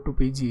go to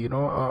pg,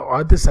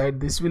 other side,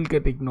 this will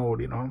get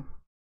ignored.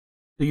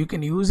 So you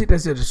can use it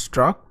as a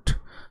struct,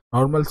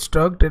 normal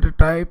struct data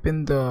type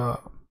in the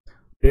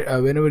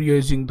whenever you're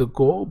using the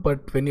go,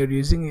 but when you're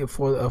using it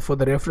for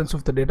the reference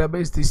of the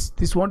database,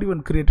 this won't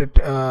even create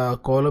a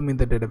column in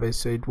the database,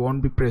 so it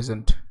won't be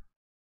present.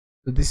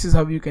 So this is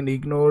how you can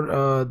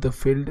ignore the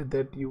field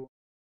that you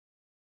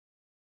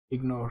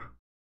ignore.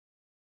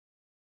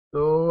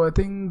 So I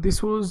think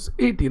this was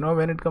it,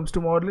 when it comes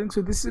to modeling.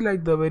 So this is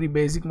like the very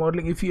basic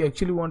modeling. If you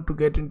actually want to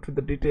get into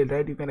the detail,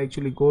 right, you can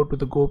actually go to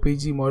the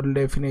GoPG model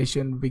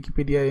definition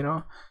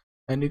Wikipedia,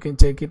 and you can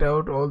check it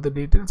out, all the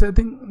details. I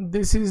think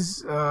this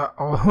is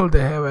all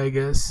they have, I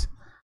guess.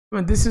 I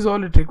mean, this is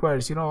all it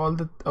requires. All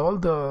the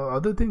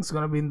other things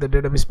gonna be in the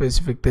database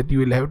specific, that you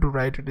will have to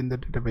write it in the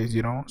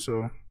database.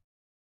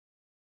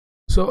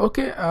 So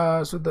okay,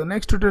 so the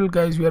next tutorial,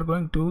 guys, we are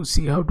going to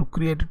see how to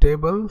create a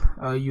table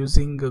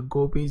using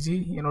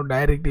GoPG,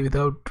 directly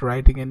without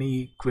writing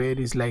any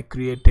queries like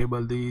create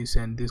table this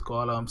and these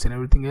columns and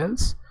everything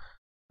else.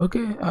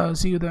 Okay,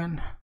 see you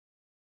then.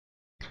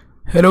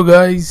 Hello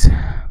guys.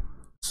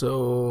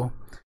 So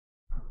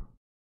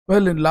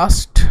well, in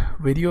last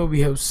video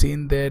we have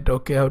seen that,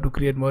 okay, how to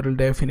create model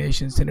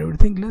definitions and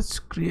everything. Let's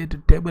create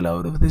a table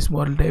out of this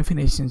model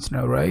definitions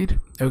now, right?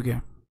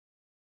 Okay,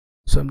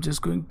 so I'm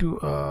just going to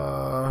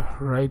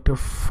write a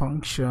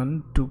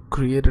function to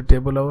create a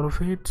table out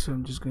of it. So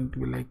I'm just going to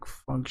be like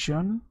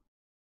function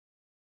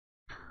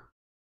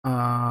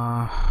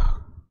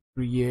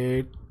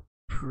create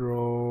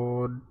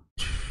prod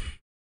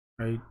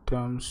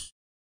items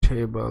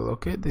table.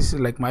 Okay, this is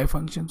like my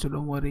function, so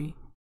don't worry.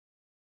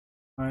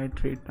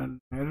 Might return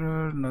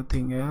error,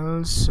 nothing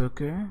else.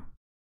 Okay,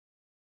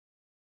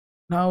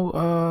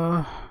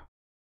 now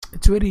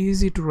it's very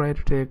easy to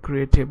write a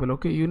create table.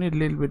 Okay, you need a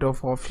little bit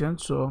of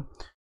options. So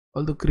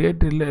all the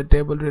create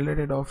table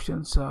related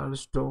options are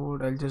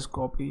stored. I'll just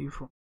copy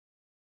from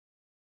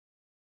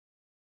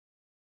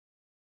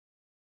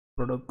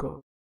product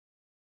code.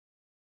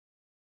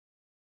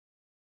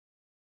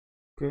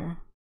 Okay,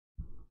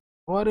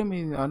 ORM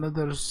is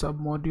another sub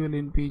module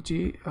in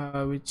PG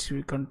which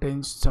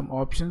contains some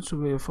options.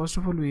 So first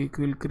of all, we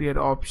will create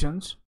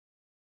options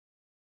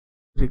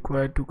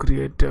required to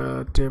create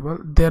a table.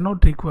 They are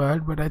not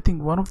required, but I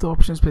think one of the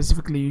options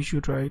specifically you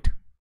should write,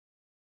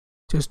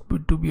 just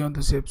to be on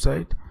the safe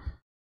side.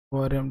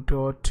 ORM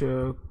dot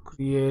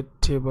create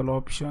table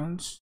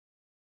options.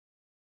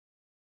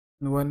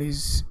 One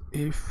is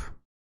if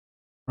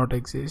not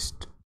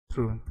exist,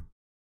 true.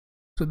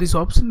 So this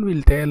option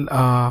will tell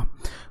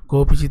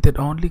GoPG that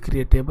only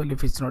create table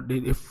if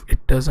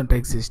it doesn't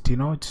exist.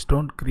 Just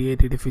don't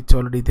create it if it's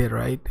already there,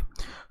 right?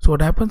 So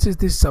what happens is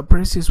this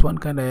suppresses one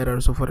kind of error.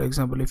 So for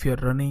example, if you're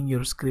running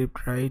your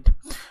script, right,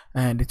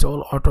 and it's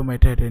all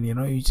automated, and you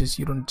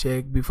don't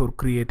check before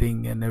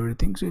creating and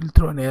everything, so it'll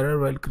throw an error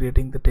while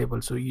creating the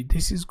table. So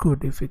this is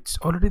good. If it's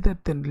already there,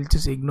 then we'll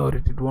just ignore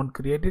it. It won't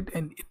create it,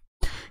 and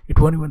it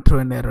won't even throw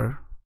an error.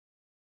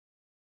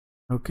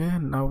 Okay,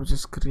 now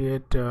just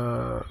create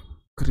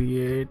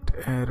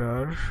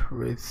error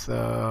with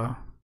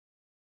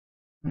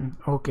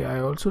okay, I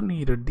also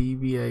need a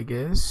db, I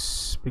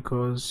guess,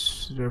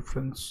 because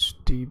reference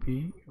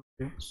db.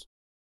 Okay, so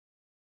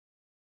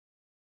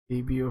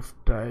db of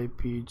type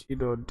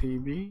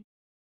pg.db,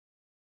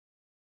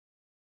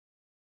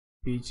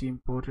 pg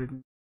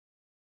imported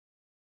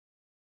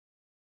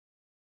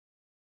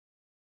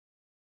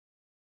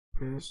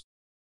paste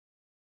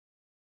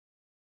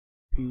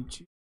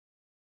pg.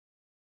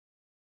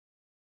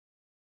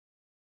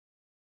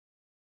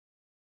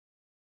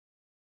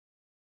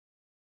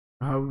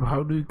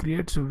 How do we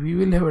create? So we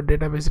will have a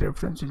database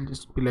reference. Will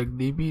just be like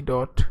db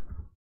dot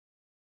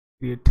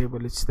create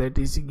table. It's that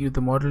easy. Give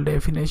the model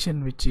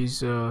definition, which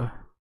is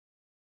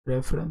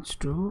reference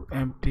to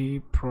empty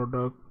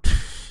product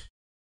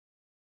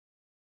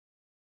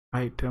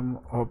item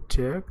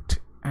object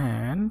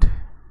and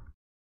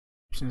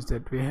options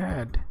that we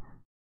had.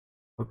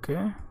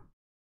 Okay,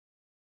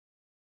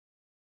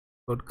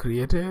 got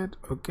created.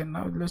 Okay,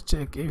 now let's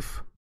check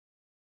if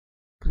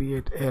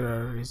create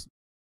error is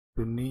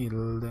to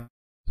nil, then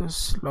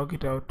just log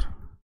it out.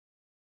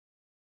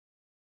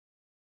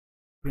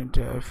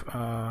 Printf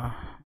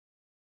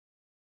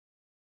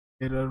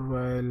error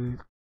while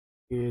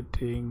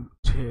creating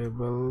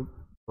table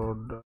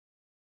product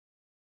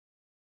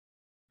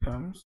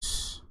items.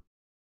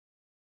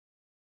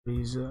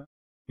 Reason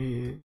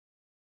is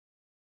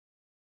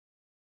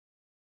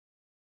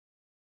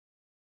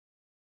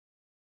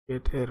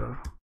get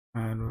error,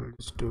 and we'll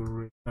just do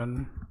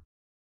return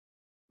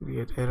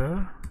create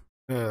error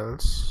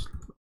else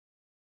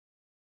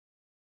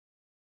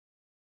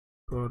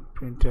dot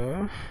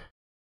printf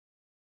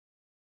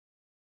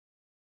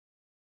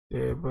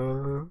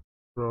table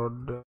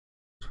product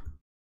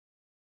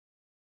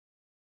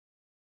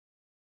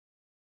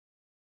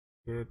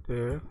get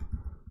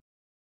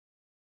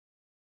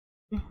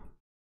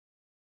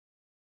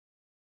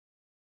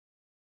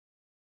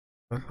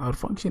well, our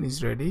function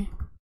is ready.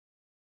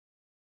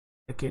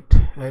 Check it.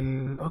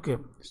 Okay,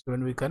 so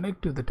when we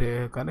connect to the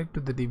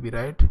DB,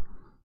 right,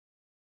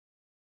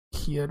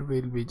 here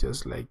will be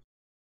just like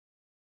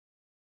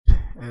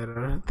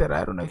error that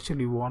I don't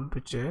actually want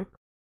to check.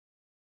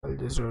 I'll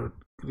just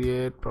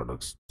create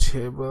products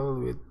table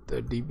with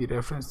the DB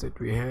reference that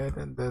we had,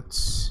 and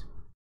that's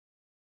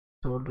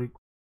all required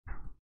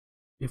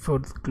before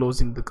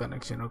closing the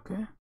connection.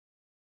 Okay,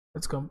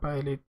 let's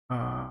compile it.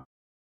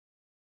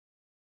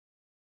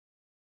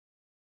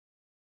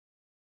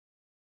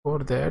 For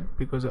that,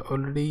 because I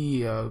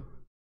already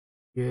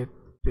created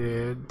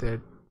that,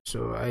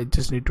 so I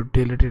just need to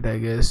delete it, I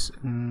guess.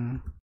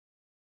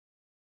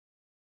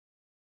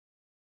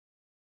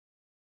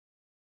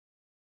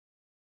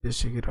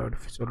 Just check it out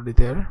if it's already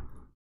there.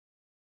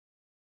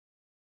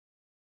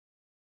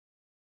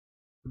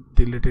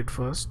 Delete it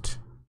first.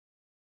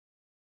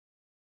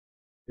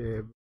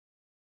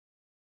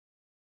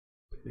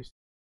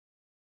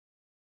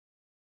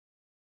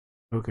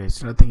 Okay,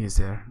 so nothing is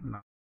there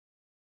now.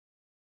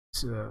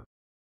 Let's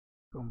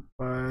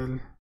compile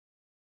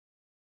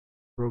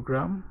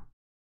program.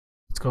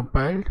 It's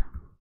compiled.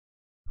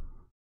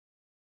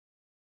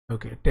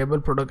 Okay,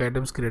 table product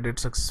items created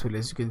successfully.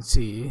 As you can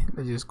see,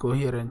 let's just go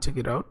here and check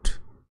it out.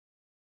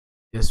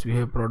 Yes, we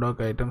have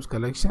product items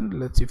collection.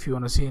 Let's, if you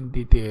want to see in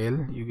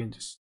detail, you can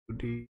just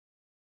do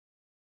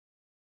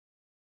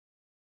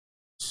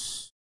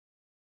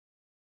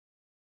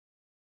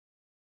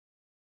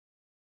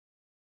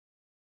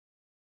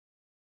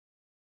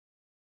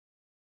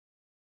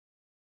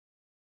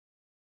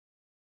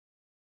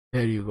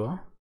there you go.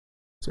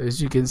 So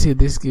as you can see,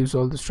 this gives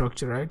all the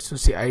structure, right? So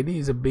see, id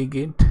is a big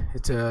int,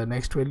 it's a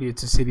next value,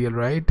 it's a serial,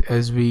 right,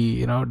 as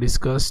we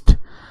discussed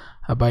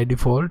by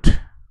default.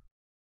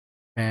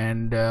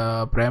 And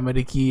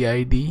primary key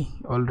id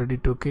already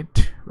took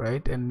it,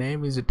 right, and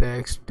name is a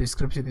text,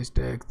 description is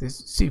text. This,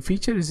 see,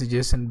 feature is a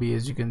JSONB,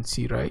 as you can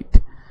see, right,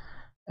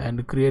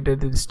 and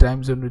created this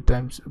time zone with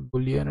times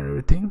boolean and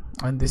everything,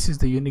 and this is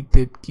the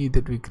unique key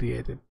that we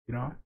created.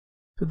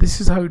 So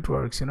this is how it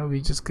works. We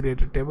just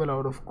create a table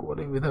out of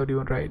Golang without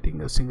even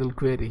writing a single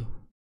query.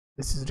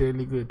 This is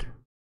really good.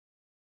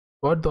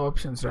 Got the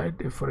options, right?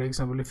 If, for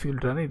example, if you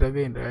run it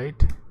again, right,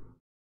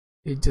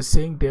 it's just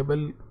saying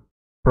table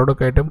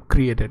product item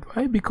created.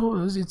 Why?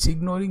 Because it's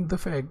ignoring the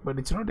fact, but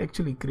it's not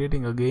actually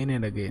creating again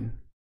and again.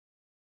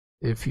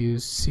 If you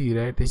see,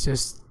 right, it's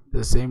just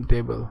the same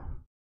table.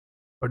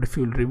 But if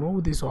you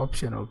remove this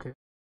option, okay,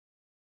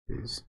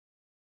 this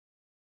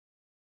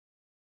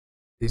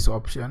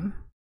option,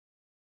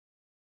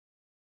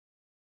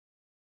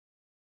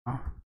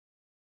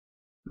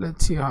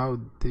 let's see how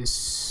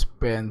this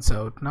pans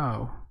out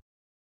now.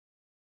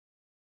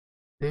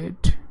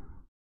 Date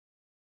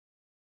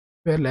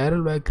well,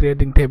 error by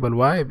creating table.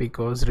 Why?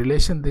 Because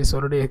relation this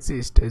already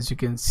exists, as you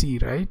can see,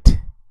 right?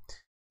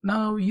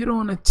 Now you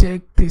don't want to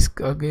check this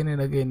again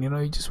and again,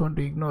 you just want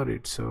to ignore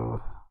it.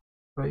 So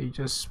you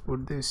just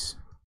put this.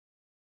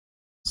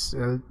 It's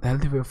a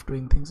healthy way of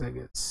doing things, I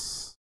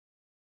guess.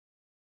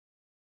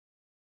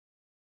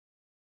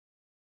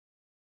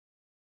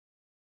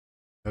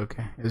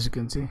 Okay, as you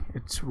can see,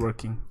 it's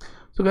working.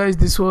 So guys,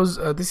 this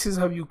is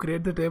how you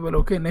create the table.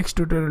 Okay, next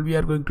tutorial we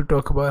are going to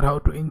talk about how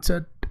to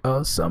insert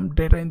some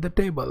data in the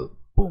table.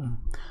 Boom.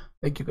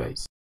 Thank you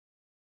guys.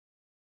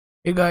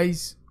 Hey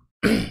guys,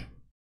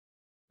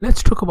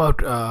 let's talk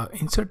about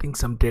inserting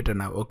some data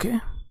now. Okay,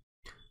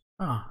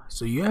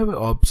 so you have an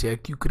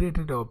object, you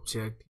created an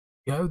object,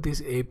 you have this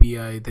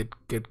API that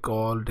get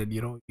called, and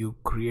you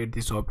create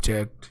this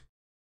object,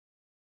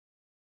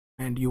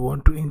 and you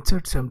want to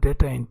insert some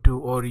data into,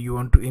 or you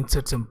want to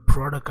insert some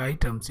product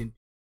items in,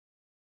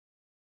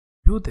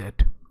 do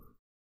that.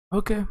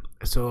 Okay,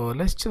 so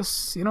let's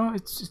just,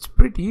 it's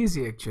pretty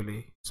easy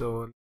actually. So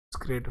let's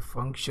create a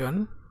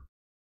function.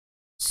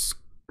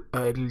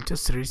 It'll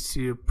just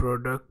receive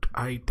product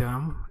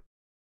items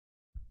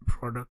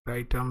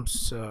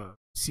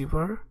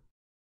receiver.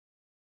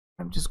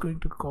 I'm just going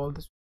to call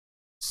this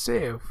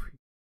save.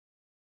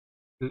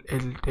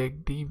 It'll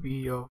take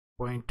db of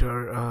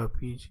pointer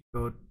pg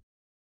dot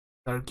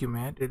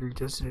argument. It'll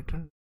just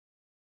return.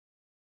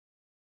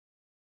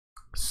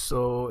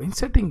 So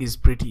inserting is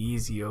pretty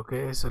easy.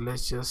 Okay, so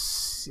let's just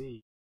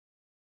see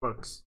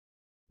works.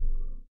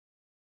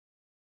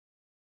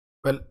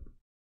 Well,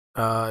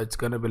 it's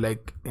gonna be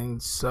like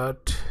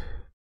insert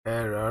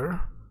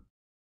error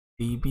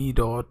db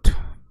dot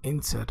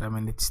insert. I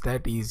mean, it's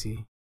that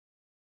easy.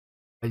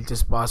 I'll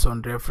just pass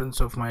on reference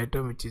of my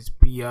item, which is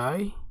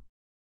pi.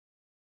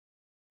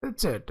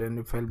 That's it. And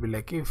if I'll be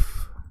like,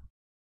 if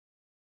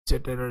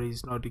set error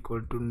is not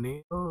equal to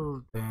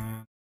nil,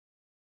 then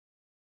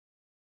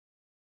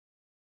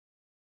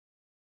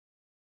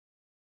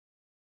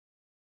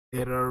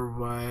error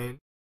while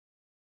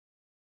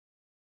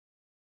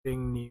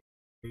bring new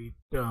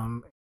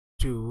item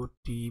to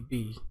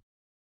db.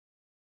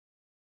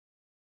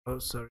 Oh,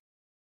 sorry,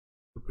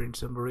 to print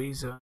some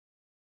reason.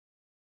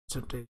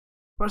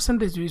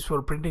 Percentage is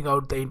for printing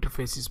out the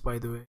interfaces, by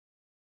the way.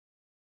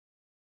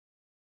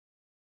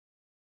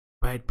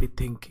 Might be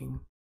thinking.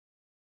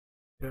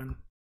 Done.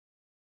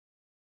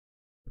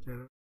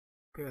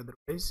 Okay,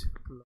 otherwise,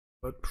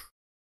 but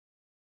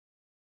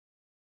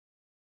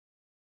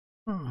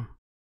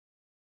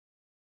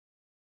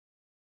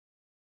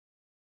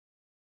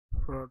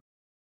product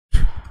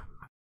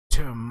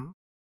item.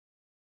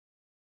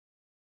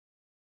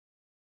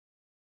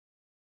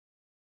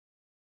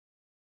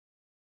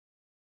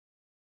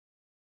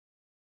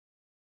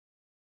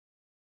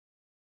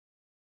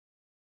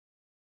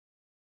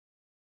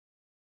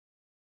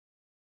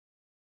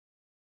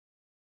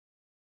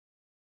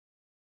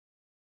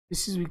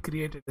 This is, we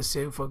created a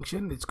save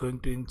function. It's going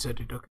to insert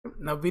it. Okay,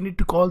 now we need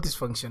to call this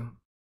function.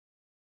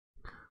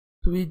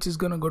 So we're just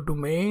gonna go to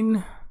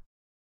main.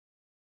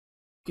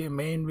 Okay,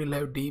 main will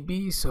have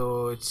db,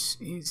 so it's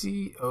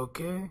easy.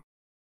 Okay,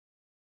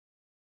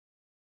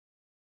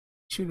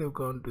 should have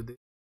gone to this.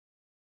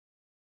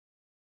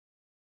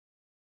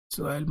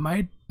 So I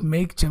might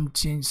make some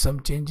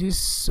changes.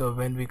 So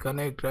when we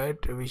connect,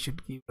 right, we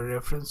should give a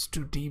reference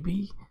to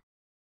db.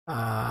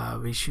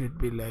 We should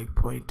be like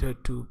pointer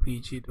to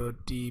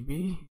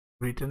pg.db,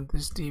 return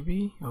this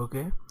db.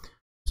 Okay,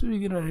 so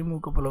we're gonna remove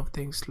a couple of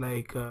things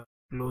like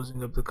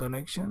closing up the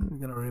connection. We're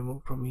gonna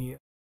remove from here,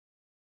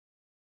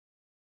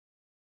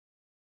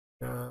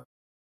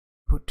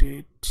 put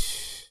it.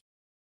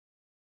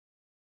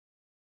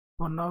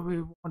 For now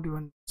we won't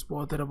even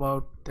bother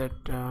about that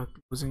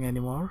closing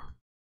anymore.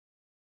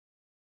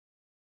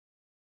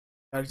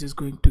 I'm just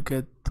going to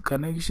get the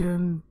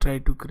connection, try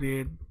to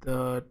create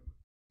the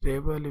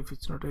table if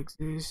it's not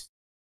exist.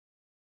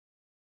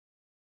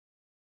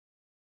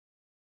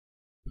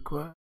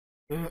 Okay,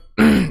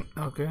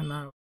 okay,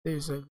 now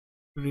there's a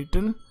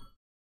written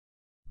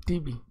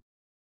db.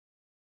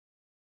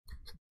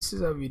 So this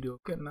is a video.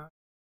 Okay, now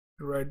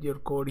write your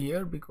code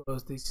here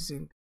because this is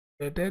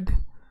integrated.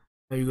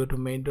 Now you go to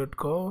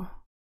main.co.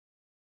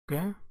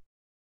 Okay,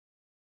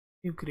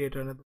 you create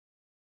another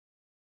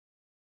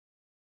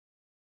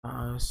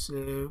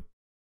say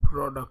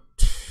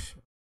product,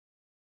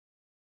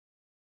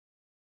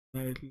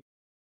 and it will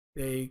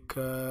take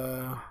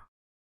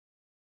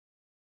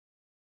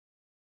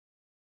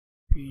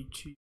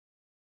pg.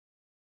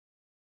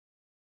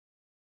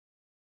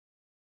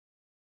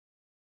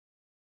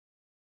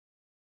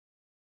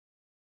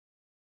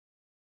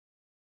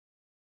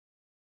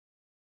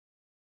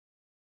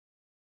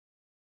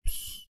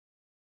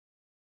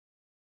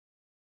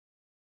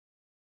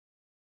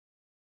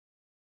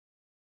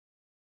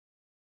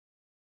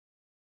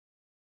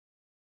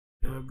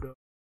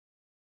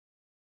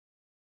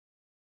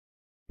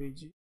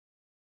 pg.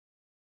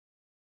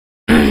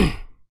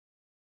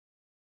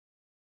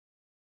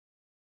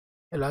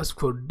 I'll ask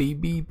for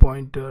db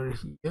pointer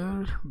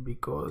here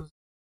because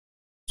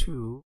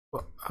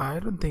I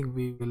don't think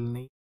we will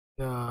need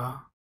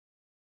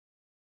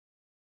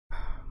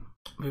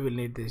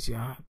this.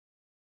 Yeah,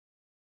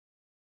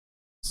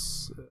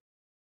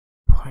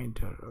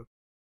 pointer.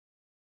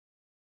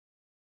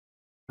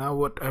 Now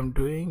what I'm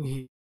doing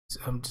is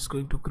I'm just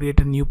going to create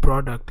a new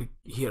product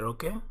here.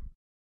 Okay,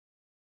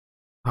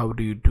 how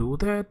do you do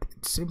that?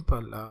 It's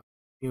simple.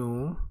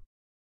 New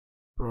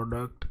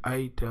product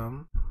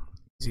item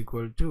is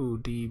equal to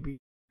db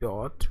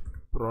dot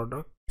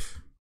product.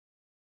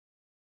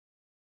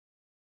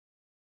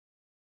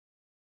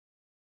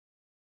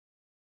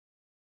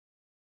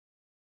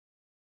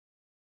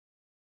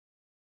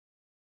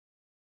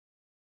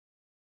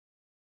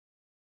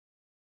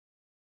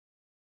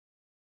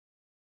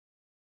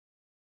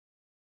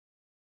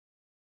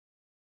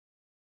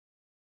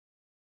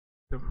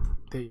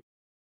 There,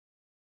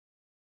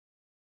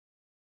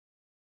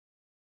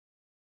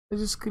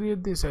 Let's just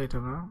create this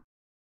item now.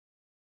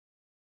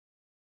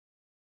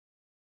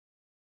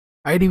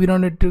 ID we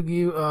don't need to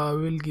give.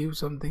 We'll give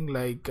something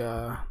like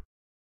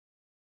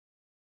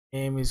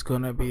name is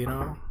gonna be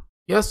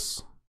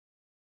yes.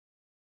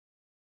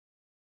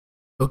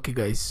 Okay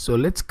guys, so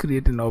let's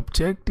create an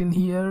object in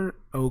here.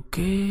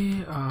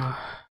 Okay,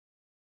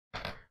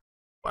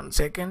 1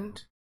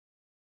 second.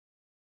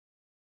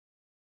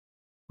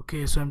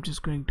 Okay, so I'm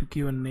just going to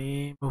give a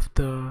name of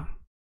the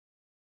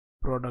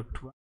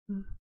product one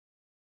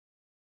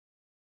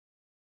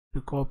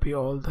to copy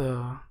all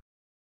the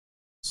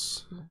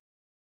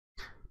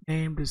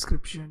name,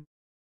 description,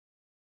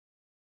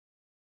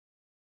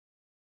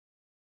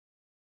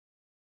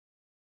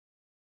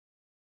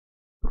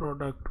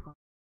 product one,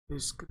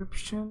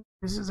 description.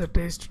 This is a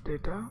test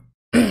data.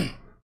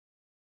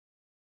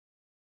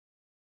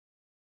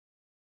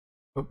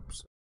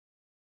 Oops.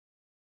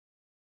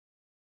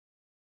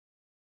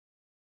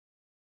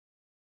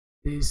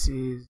 This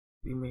is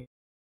the main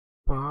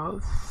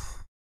path.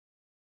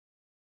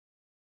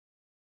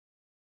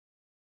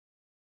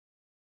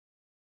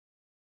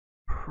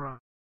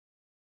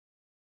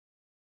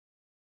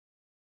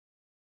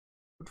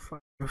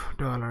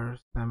 $5.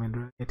 I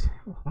mean, right?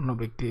 No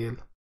big deal.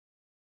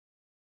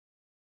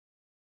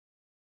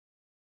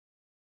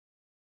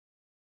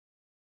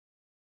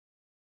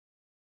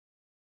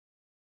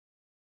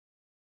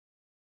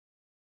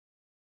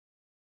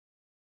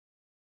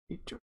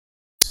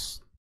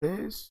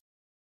 This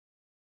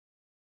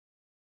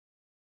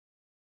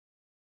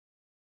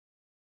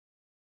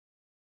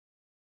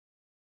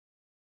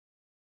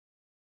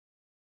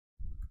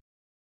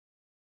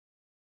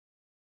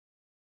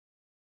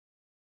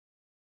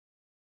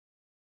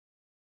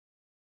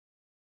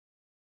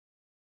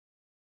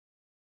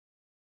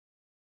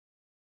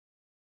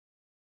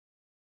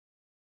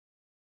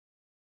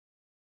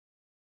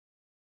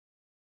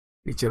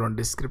feature on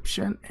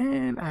description,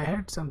 and I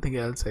had something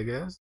else, I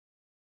guess,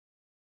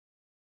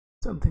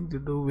 something to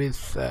do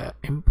with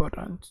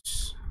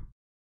importance.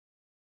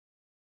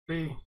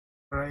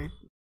 Right.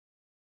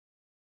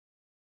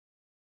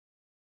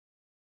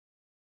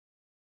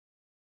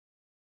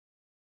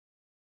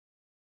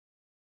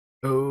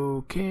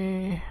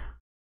 Okay,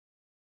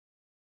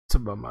 it's a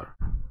bummer.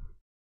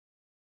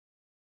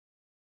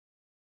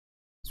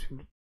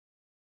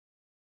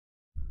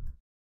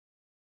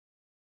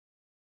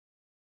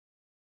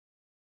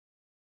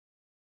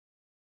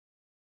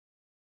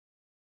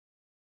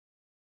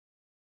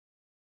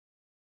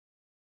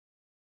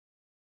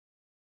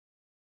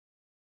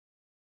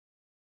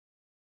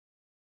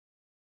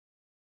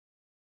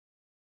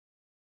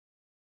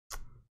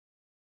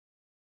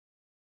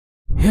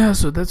 Yeah,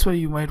 so that's why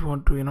you might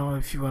want to,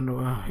 if you want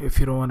to, if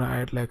you don't want to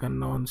add like a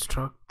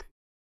non-struct,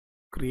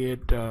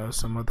 create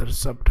some other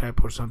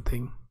subtype or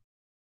something.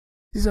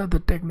 These are the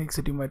techniques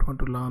that you might want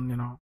to learn.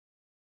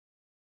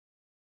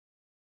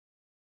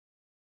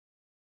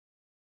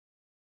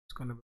 It's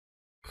gonna be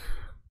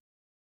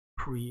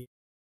create.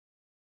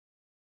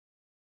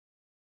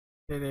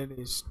 It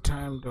is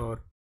time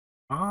dot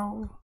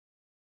now.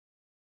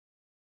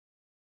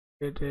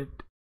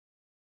 Edit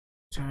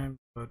time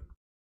dot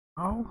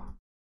now.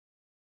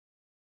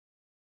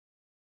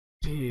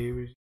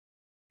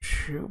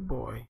 Sure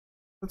boy,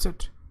 that's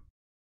it.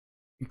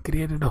 We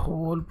created a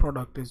whole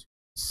product, as you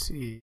can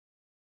see.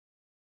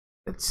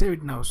 Let's save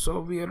it now. So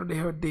we already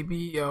have a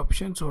DB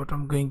option. So what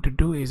I'm going to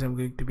do is I'm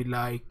going to be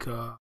like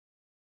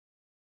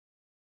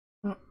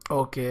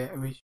okay,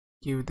 we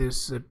give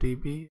this a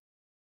DB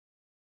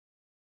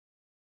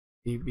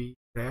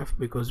ref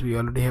because we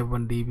already have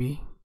one DB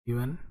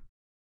given.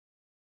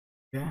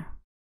 Yeah,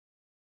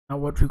 now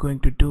what we're going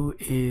to do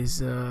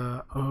is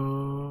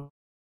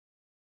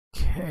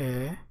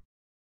okay,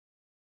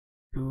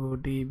 to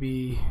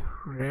DB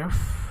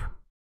ref,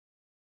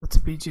 that's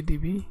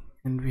PGDB,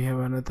 and we have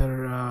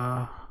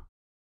another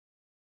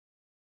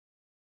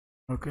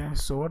okay.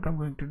 So what I'm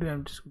going to do,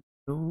 I'm just going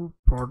to do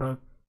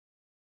product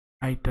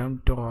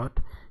item dot,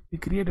 we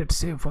created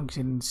save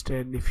function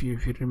instead, if you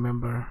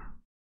remember,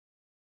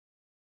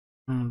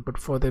 but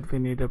for that we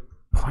need a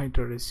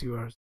pointer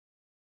receivers,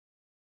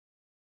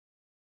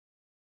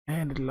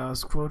 and it'll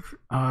ask for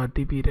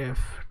DB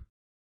ref.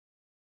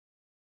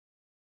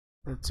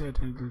 That's it,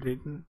 and it'll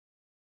return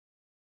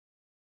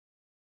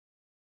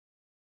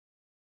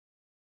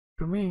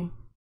to me.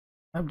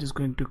 I'm just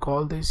going to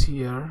call this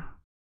here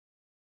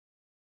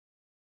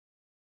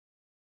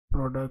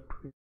product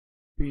with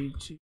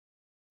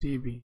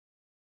PGDB.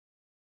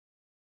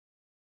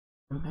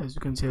 And as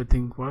you can see,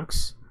 everything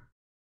works.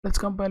 Let's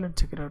compile and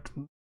check it out.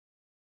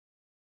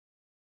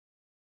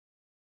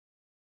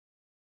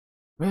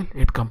 Well,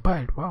 it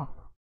compiled. Wow.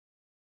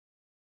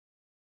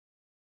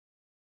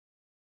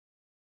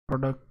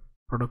 Product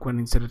one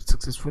inserted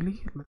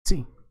successfully. Let's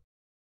see.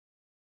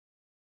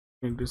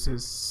 Going to say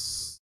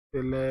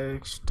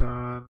select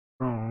star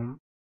from,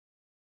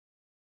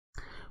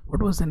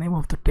 what was the name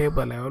of the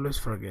table? I always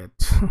forget.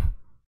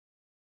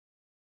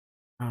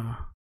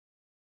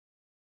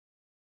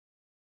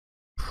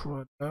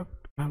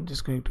 Product. I'm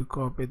just going to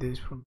copy this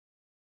from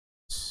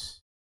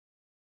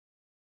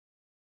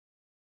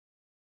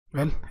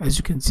Well, as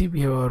you can see,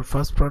 we have our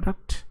first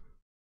product.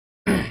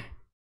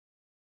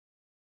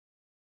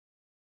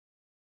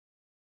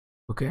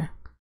 Okay,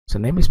 so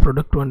name is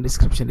product1,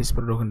 description is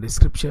product1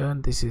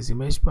 description, this is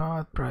image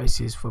path, price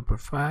is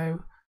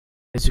 4.5.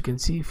 As you can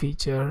see,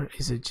 feature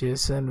is a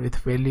JSON with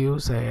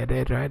values I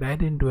added, right? I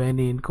didn't do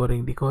any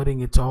encoding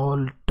decoding, it's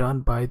all done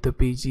by the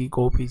PG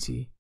Go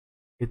PG.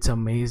 It's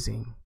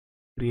amazing.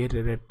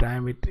 Created at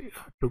time, it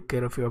took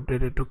care of you,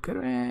 updated, took care,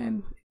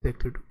 and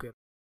exactly took care.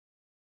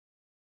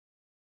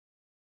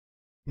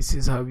 This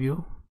is how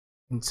you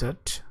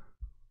insert.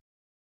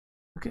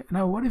 Okay,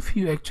 now what if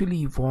you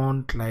actually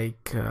want,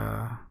 like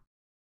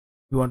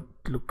you want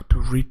look to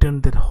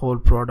return that whole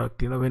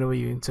product, you know, whenever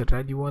you insert,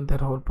 right, you want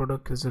that whole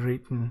product as a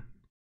written.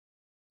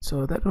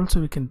 So that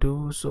also we can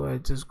do. So I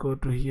just go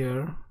to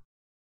here,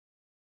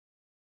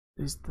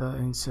 is the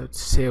insert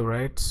save,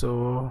 right?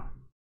 So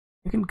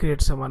you can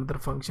create some other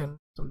function,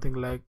 something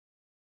like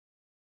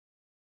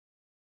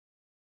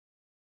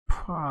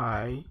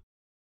phi.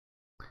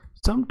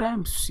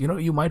 Sometimes, you know,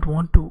 you might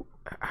want to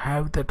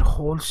have that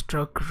whole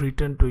struct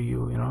written to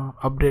you, you know,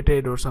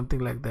 updated or something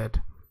like that.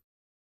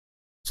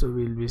 So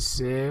we'll be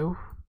save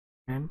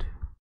and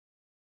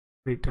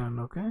return.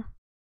 Okay,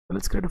 so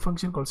let's create a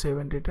function called save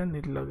and return.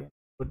 It'll again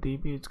for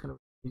db, it's gonna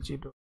be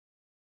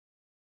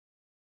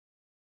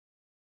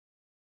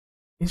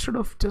instead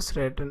of just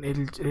return,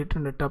 it'll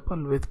return a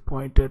tuple with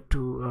pointer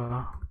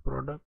to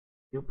product,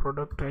 your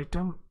product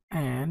item,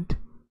 and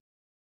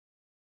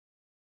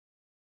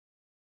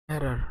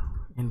error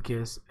in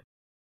case.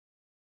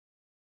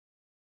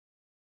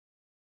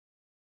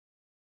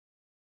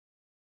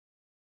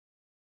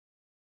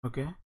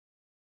 Okay,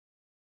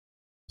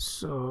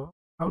 so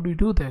how do you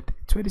do that?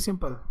 It's very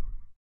simple.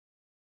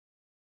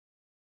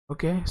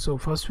 Okay, so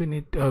first we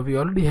need we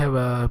already have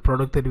a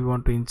product that we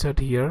want to insert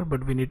here,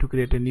 but we need to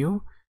create a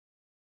new.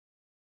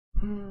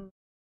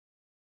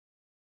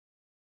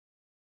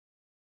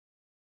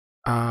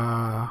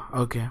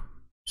 Okay,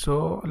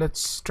 so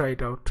let's try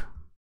it out.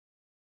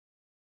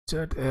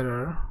 Insert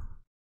error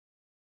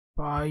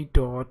py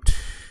dot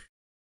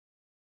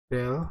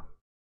del,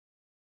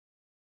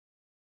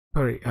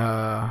 sorry,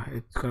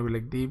 it's gonna be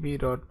like db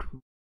dot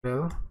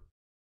del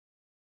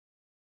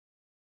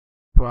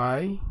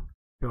py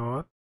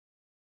dot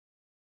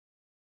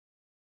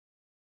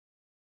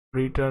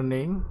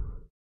returning.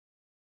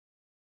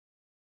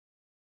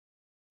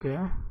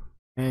 Okay,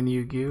 and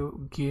you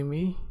give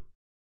me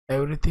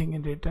everything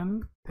in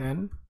return,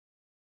 then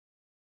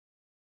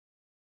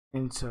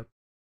insert.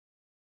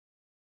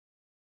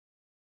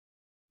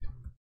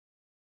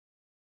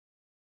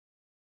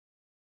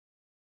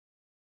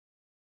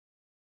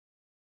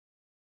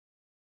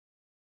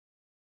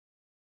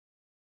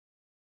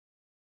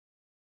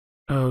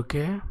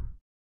 Okay,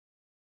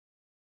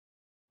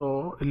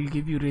 so it'll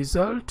give you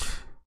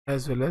result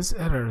as well as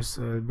errors.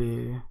 So it'll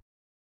be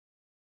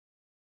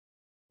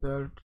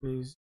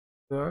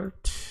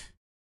result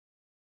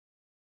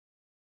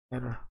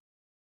error.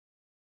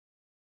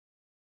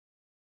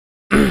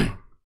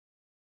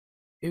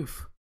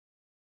 If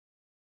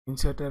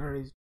insert error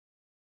is,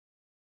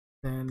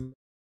 then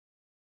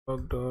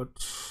log dot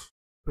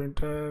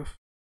printf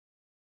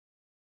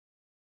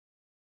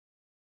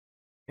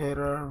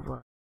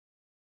error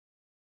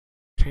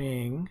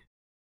string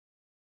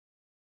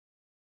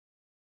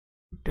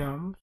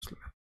terms.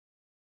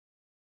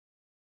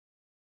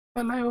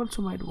 Well, I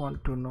also might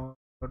want to know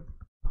what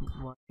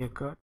one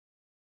occurred.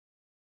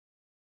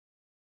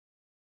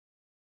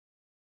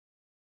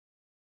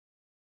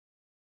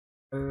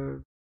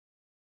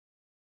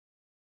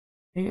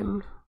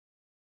 Mail,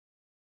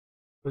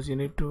 because you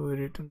need to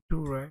return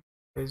two, right?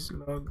 Is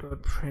log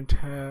dot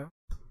printf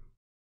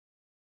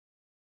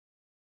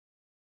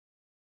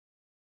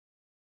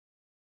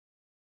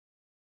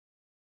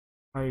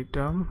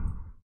item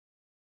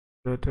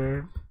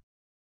lettered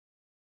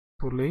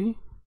fully.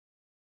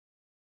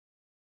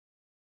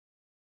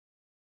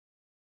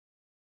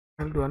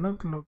 I'll do another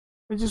look.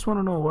 I just want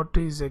to know what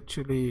is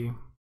actually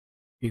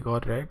we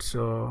got, right?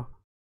 So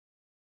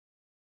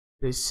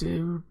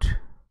received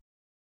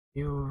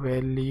new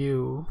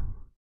value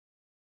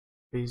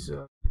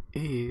result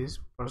is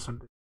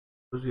percentage,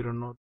 because we don't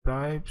know the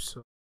type,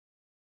 so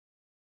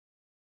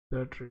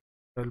that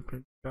will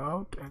print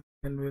out, and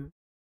then we'll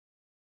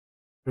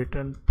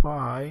return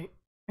pi.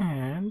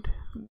 And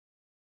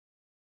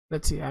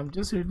let's see, I'm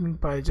just returning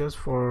pi just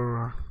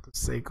for the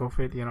sake of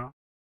it, you know.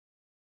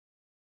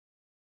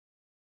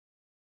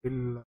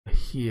 We'll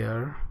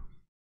here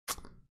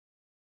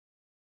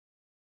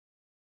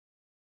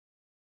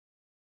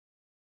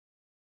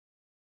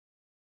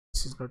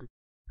this is not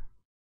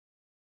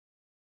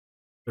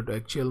go to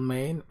actual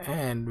main,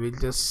 and we'll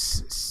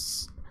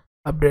just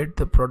update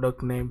the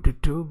product name to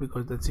 2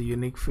 because that's a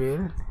unique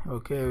field.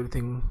 Okay,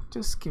 everything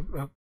just keep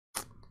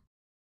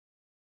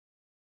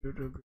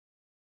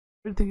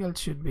everything else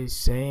should be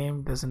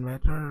same, doesn't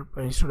matter,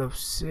 but instead of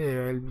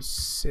save, I'll be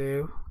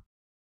save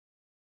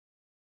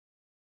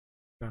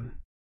done.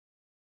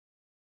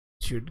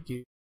 Should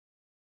give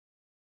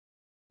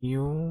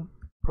new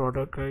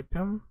product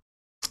item,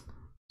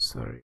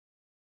 sorry,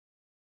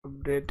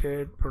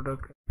 updated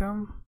product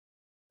item.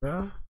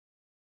 Yeah,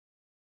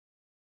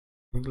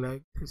 thing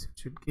like this it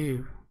should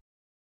give.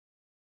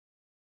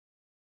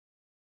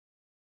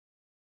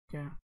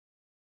 Okay.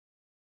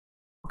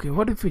 Okay,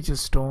 what if we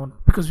just don't,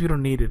 because we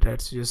don't need it, right?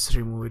 So just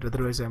remove it.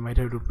 Otherwise I might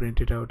have to print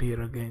it out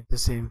here again. The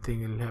same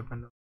thing will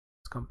happen.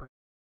 Let's compile.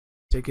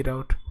 Check it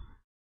out.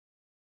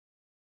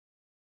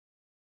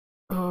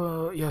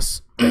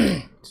 Yes.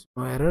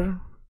 No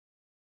error.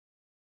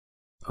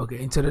 Okay,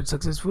 inserted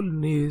successful.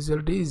 New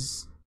result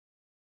is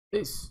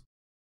this.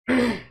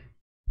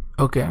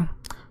 Okay,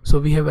 so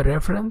we have a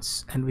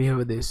reference and we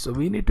have this, so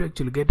we need to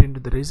actually get into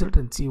the result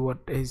and see what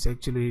is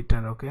actually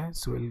written. Okay,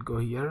 so we'll go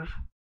here,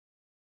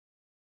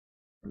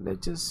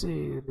 let's just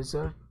say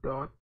result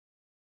dot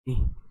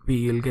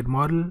we will get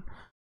model,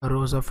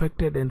 rows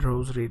affected and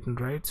rows written,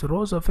 right? So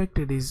rows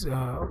affected is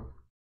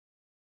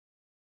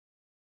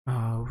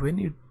when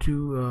you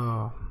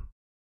do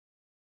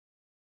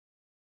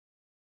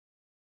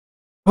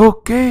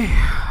okay,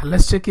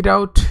 let's check it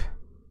out.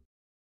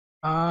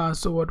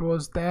 So what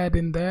was that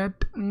in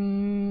that?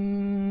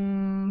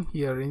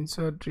 Here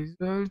insert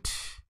result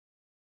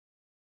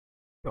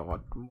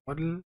dot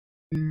model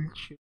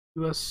should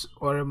give us,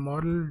 or a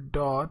model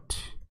dot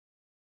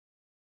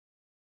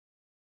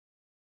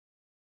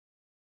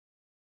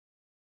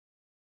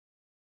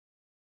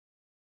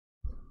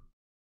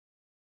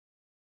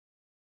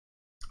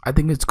I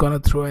think it's gonna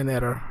throw an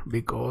error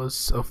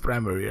because of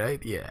primary,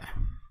 right? Yeah.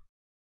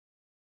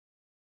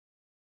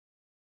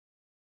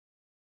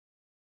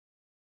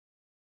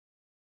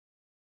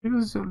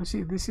 Because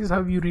see, this is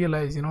how you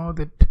realize, you know,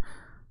 that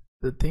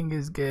the thing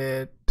is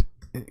got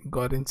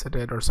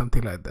inserted or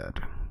something like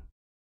that.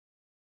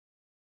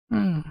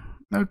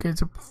 Okay,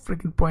 it's a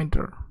freaking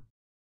pointer.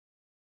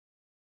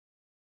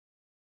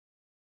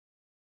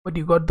 But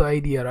you got the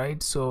idea,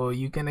 right? So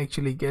you can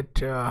actually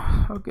get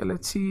okay,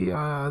 let's see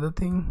other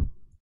thing.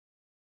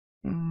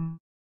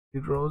 The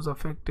rows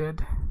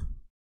affected.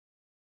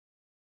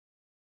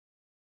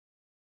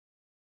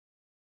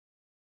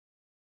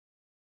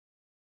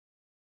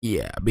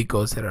 Yeah,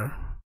 because error.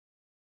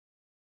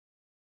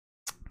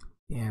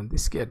 Yeah,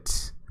 this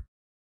gets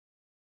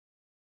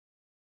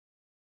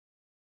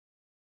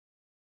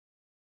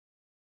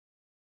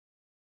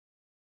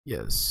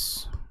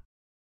yes.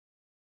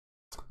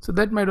 So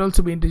that might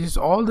also be integers,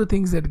 all the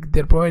things that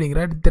they're providing,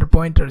 right? They're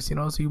pointers, you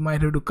know, so you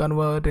might have to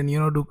convert and, you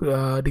know, do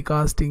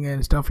decasting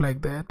and stuff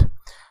like that.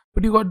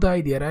 But you got the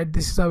idea, right?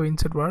 This is how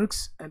insert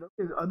works. And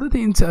okay, other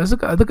things,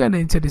 other kind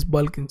of insert is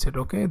bulk insert.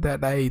 Okay,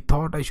 that I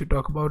thought I should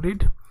talk about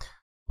it.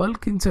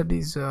 Bulk insert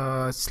is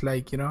it's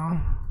like, you know,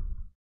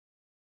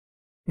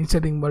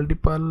 inserting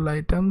multiple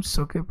items.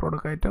 Okay,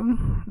 product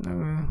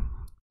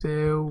item,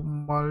 save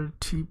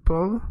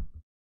multiple.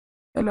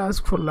 I'll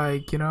ask for,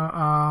 like, you know,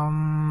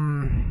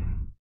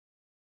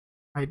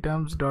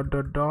 items dot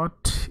dot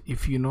dot.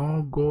 If you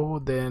know Go,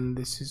 then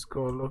this is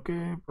called,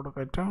 okay, product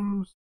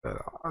items.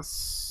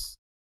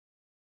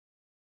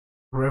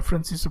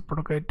 Reference is a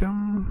product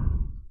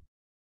item.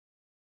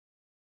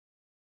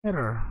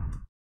 Error.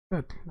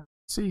 Good. Let's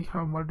see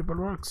how multiple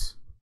works.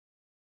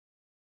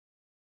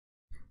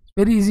 It's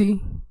very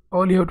easy.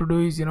 All you have to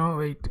do is, you know,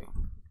 wait,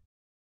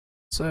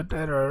 set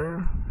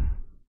error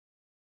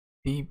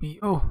db.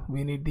 Oh,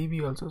 we need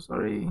db also,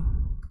 sorry.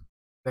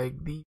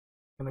 Like d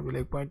gonna be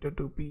like pointer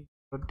to p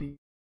dot d,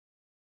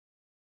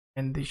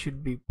 and this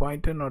should be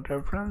pointer, not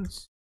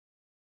reference.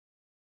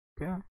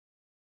 Okay.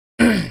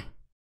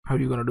 How are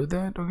you gonna do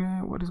that?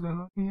 Okay, what is going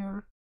on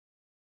here?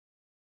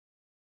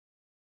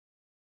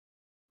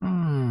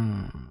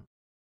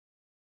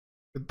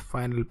 With the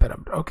final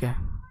parameter. Okay,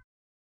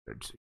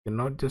 let's, you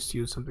cannot just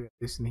use something like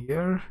this in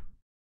here,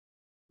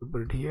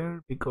 put it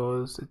here,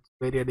 because it's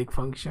periodic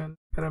function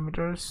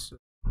parameters.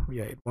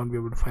 Yeah, it won't be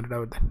able to find it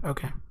out then.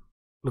 Okay,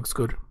 looks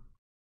good.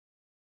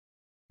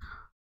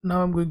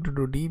 Now I'm going to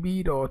do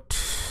db dot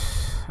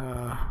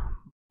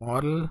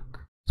model.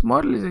 So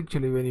model is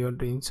actually when you want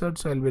to insert,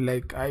 so I'll be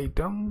like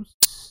items.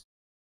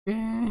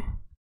 Okay,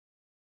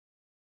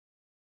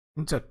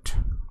 insert.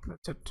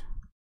 That's it.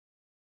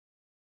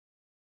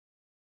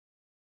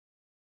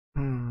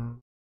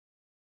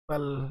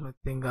 Well, I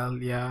think I'll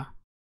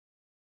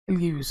give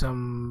you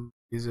some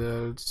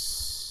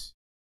results.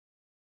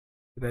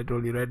 I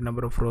told you, right,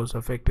 number of rows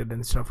affected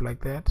and stuff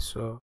like that.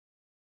 So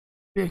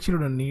we actually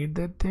don't need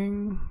that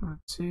thing.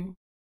 Let's see,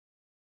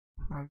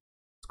 I'll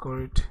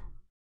score it.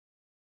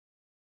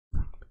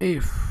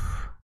 If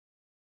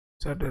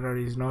set error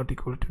is not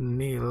equal to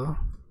nil,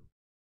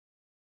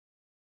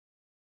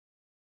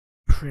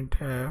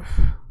 printf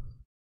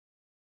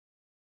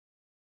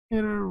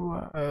error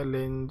while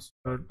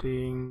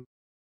inserting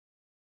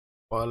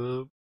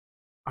bulk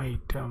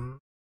item.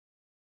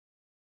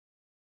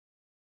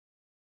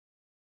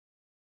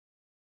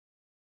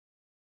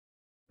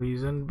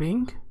 Reason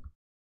being,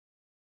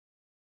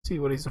 see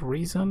what is the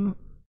reason.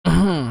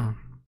 Error.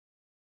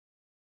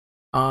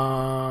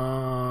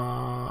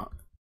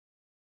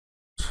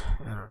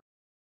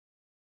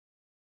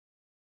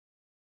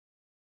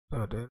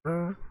 Set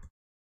error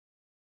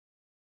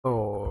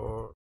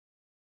or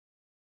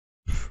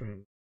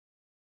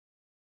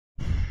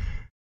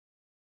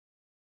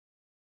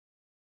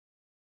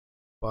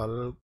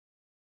bulk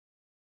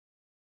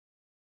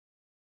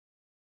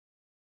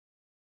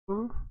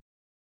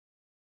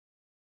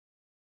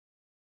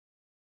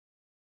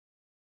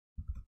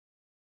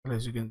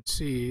as you can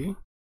see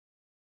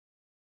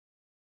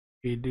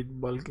we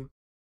did bulk.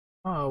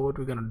 What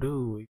we're gonna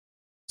do,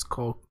 it's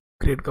called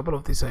create a couple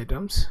of these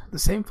items, the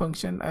same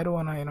function. I don't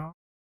wanna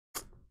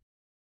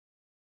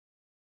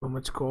so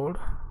much code.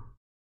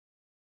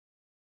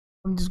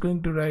 I'm just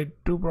going to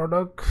write two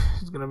product.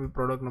 It's gonna be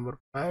product number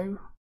 5.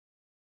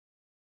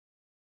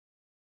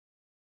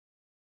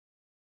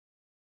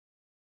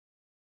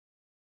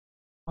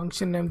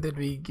 Function name that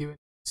we give it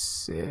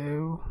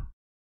save.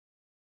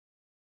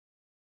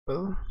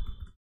 Well,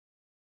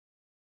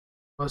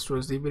 first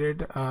was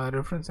DB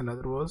reference,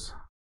 another was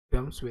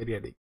items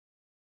variable.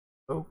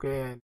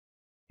 Okay, and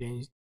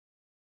change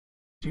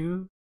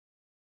to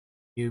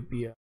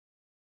UPI.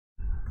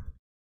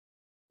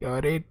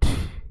 Got it.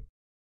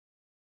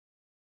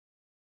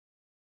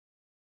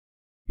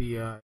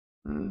 PI.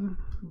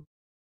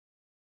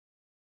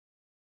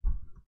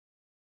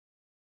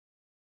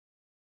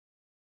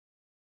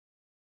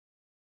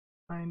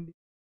 Find.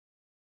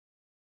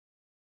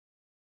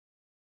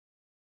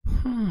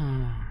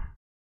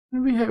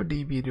 We have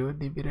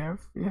DBref.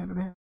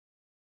 Yeah.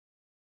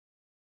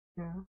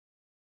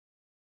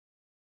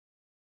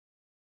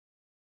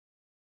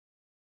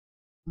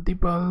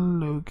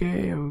 Multiple.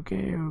 Okay.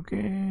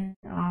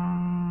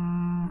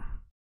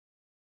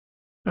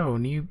 Oh,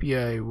 new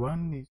PI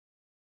one is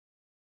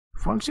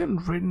function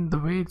written the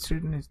way it's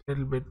written is a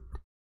little bit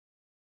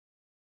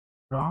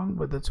wrong,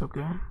 but that's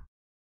okay.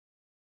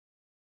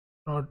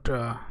 Not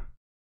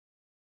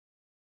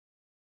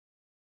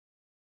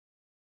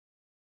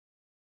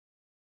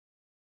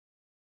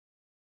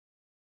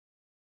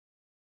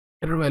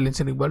error while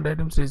inserting bulk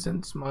items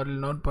reasons model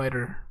not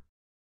pointer.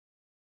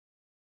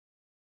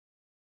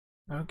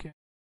 Okay.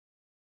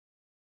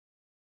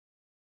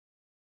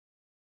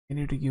 I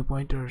need to give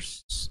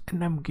pointers,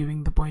 and I'm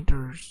giving the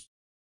pointers.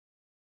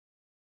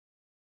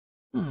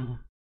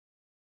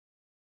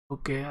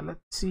 Okay,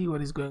 let's see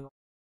what is going on.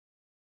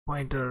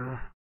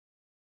 Pointer.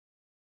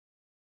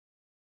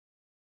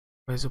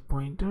 As a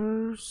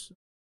pointers,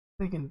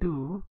 I can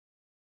do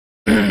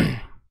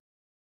instead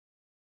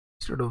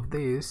of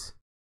this,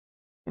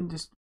 and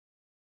just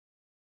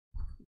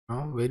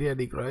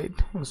variadic, right?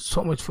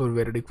 So much for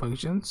variadic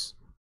functions.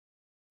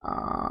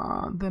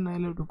 Then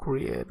I'll have to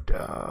create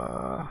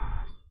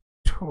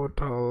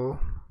total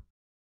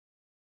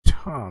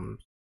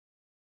terms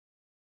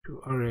to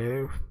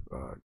array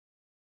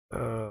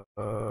the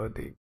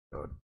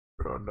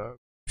product.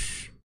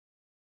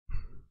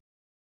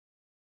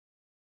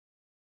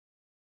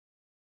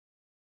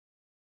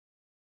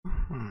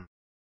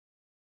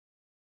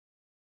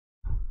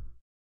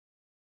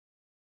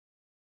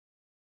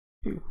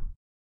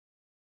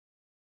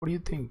 What do you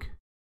think?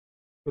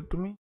 Good to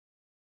me?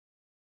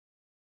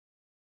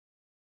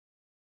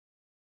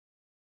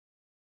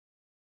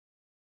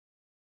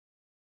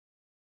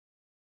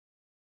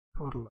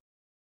 Total.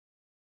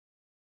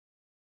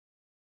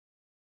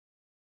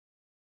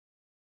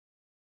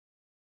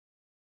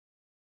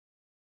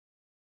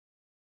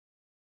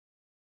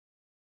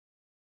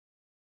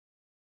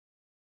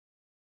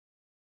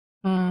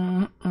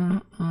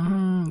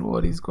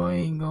 What is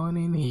going on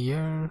in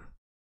here?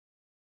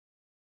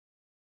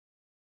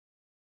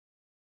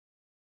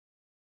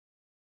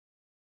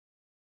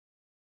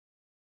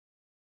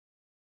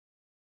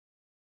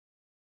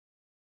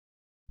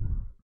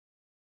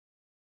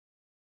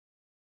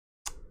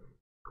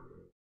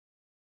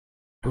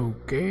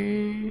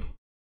 Okay.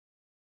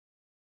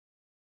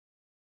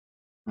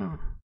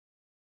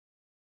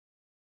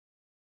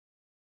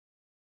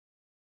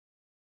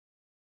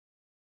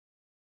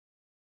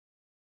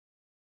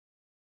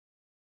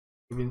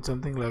 Even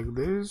something like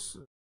this.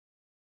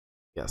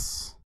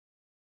 Yes,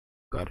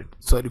 got it.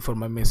 Sorry for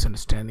my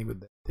misunderstanding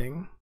with that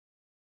thing.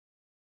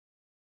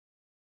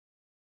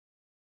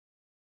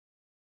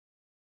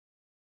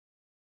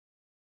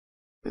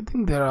 I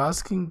think they're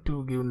asking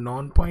to give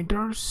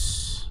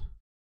non-pointers.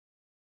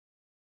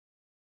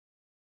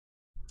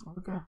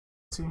 Okay, let's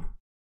see.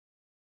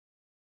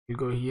 You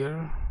go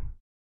here.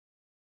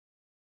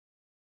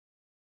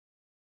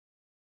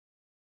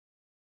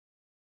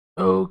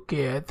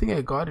 Okay, I think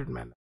I got it,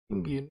 man. I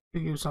think you need to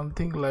give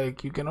something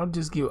like, you cannot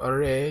just give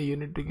array, you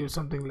need to give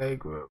something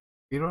like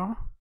 0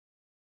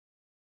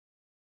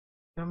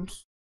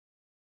 items.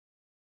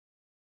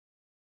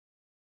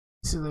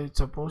 This is how it's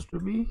supposed to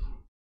be.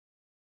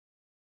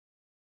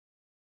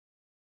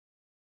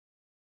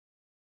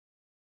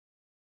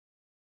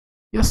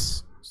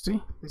 Yes,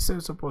 see, this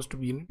is supposed to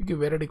be. You need to give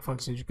variadic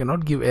functions. You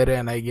cannot give array,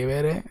 and I gave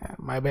array.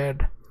 My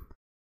bad.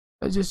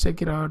 Let's just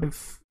check it out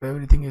if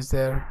everything is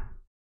there.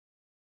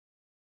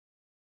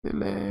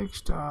 Select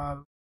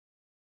star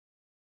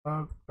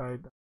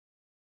title.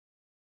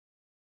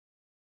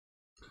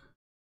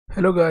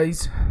 Hello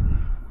guys.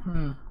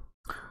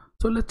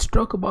 So let's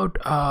talk about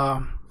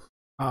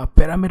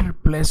parameter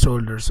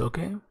placeholders.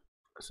 Okay,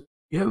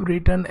 You have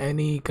written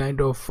any kind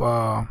of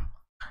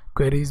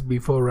queries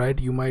before, right?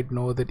 You might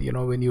know that, you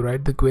know, when you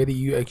write the query,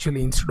 you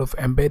actually, instead of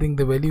embedding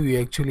the value,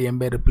 you actually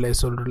embed a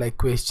placeholder like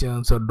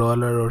questions or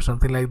dollar or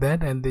something like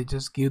that, and they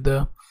just give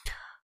the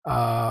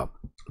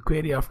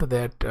query after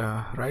that,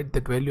 right,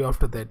 that value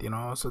after that, you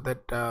know. So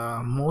that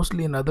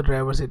mostly in other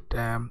drivers it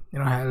you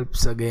know,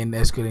 helps again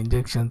SQL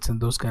injections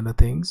and those kind of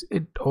things.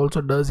 It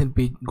also does in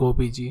Go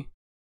PG.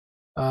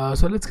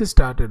 So let's get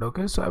started.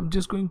 Okay, so I'm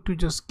just going to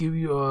just give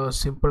you a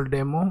simple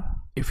demo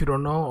if you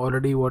don't know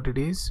already what it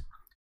is.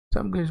 So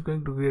I'm just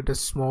going to create a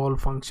small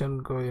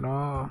function, you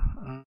know,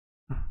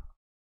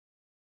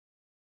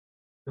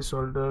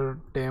 placeholder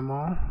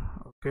demo.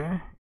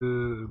 Okay,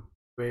 we'll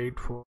wait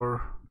for,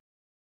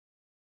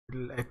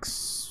 it'll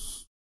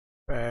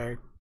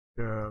expect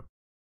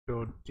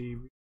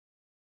 .db.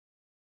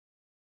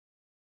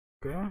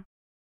 Okay,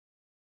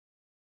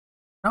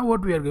 now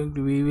what we are going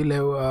to, we will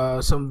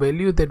have some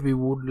value that we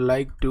would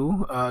like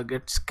to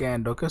get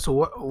scanned. Okay,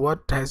 so what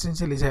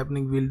essentially is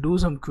happening, we'll do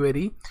some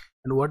query,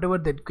 and whatever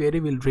that query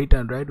will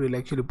return, right, we'll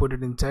actually put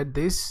it inside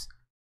this.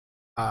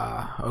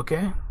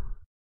 Okay,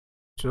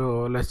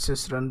 so let's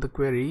just run the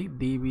query,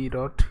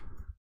 db.query.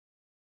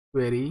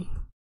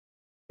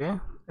 Okay,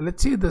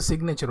 let's see the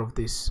signature of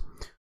this.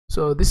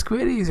 So this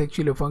query is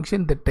actually a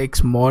function that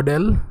takes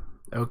model,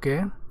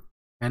 okay,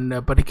 and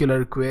a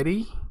particular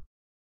query,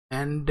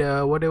 and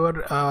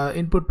whatever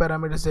input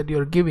parameters that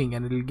you're giving,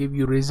 and it will give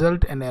you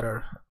result and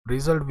error.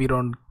 Result we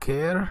don't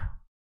care,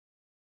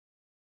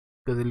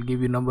 because it will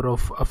give you number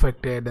of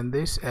affected, and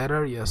this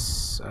error,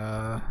 yes,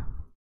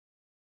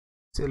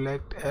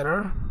 select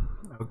error.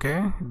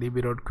 Okay,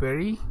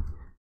 db.query.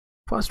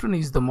 First one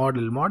is the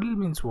model. Model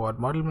means what?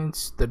 Model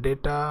means the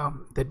data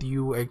that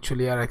you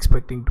actually are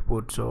expecting to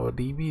put. So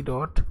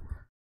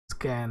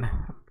db.scan.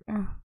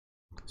 Okay,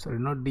 sorry,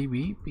 not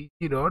db,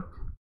 pg dot,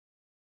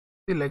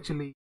 still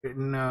actually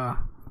in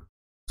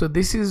so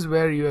this is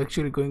where you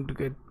actually going to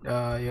get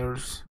your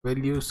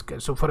values.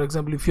 So for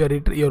example, if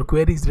your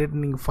query is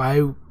returning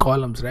 5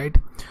 columns, right,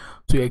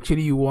 so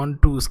actually you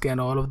want to scan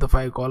all of the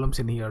 5 columns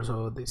in here.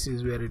 So this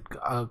is where it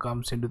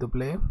comes into the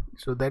play.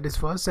 So that is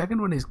first.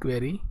 Second one is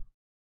query.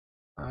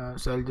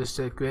 So I'll just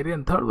say query,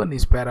 and third one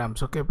is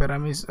params. Okay,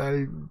 param is,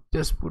 I'll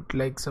just put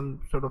like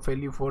some sort of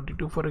value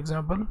 42 for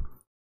example.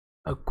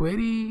 A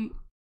query,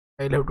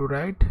 I'll have to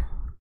write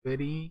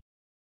query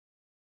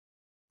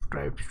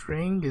type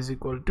string is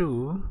equal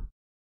to,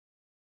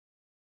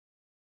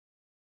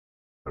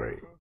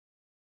 sorry,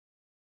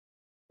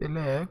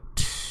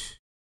 select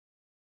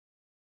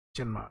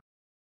question mark.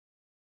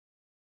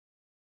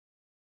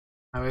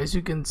 Now as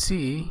you can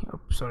see,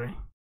 sorry,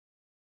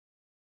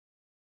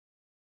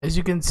 as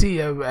you can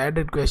see, I've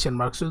added question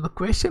mark. So the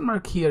question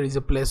mark here is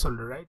a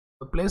placeholder, right?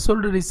 The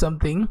placeholder is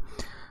something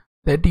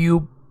that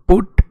you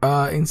put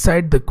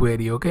inside the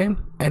query. Okay,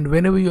 and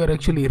whenever you are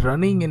actually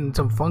running in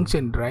some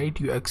function, right,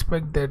 you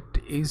expect that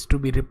is to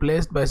be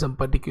replaced by some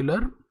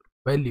particular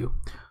value.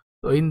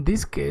 So in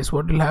this case,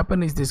 what will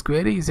happen is this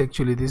query is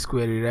actually this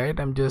query, right?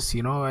 I'm just,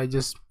 you know, I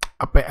just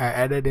I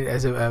added it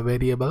as a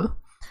variable.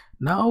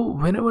 Now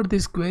whenever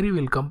this query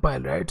will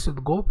compile, right, so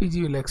the Go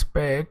PG will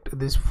expect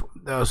this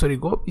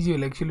Go PG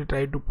will actually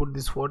try to put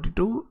this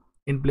 42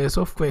 in place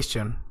of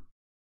question.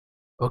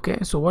 Okay,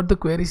 so what the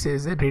query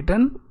says is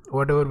return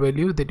whatever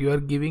value that you are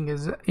giving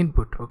as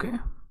input. Okay,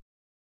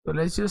 so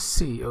let's just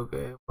see.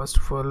 Okay, first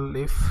of all,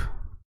 if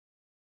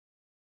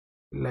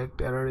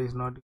select error is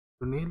not equal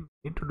to nil,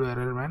 need to do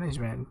error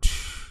management.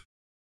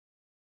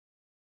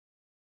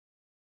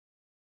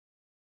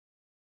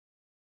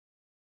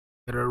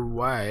 Error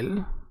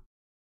while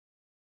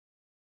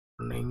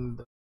running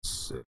the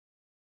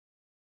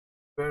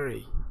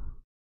query.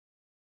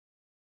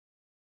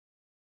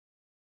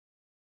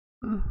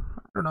 I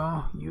don't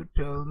know, you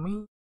tell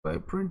me, by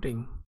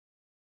printing.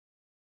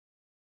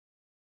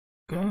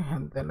 Okay,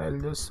 and then I'll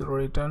just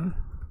return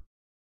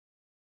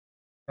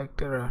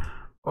select error,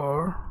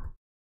 or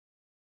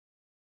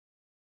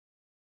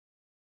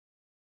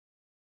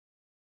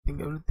I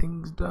think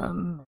everything's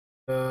done.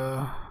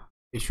 I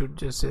should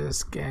just say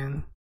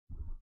scan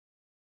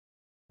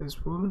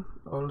successful,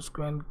 all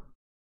scan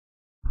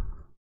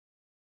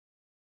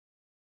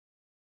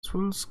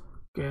full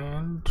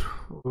scanned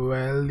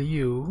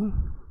value.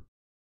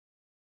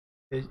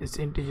 It's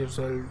integer,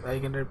 so I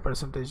can write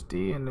percentage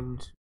d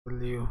and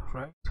value,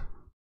 right?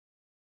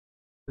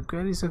 The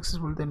query is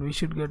successful, then we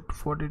should get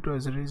 42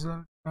 as a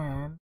result,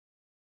 and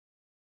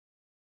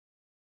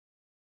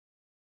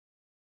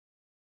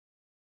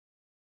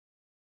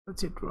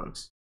that's it,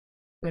 works.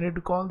 Then I need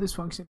to call this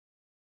function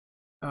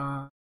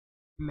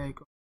like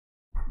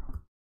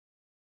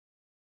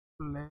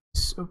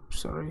let's, oops,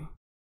 sorry,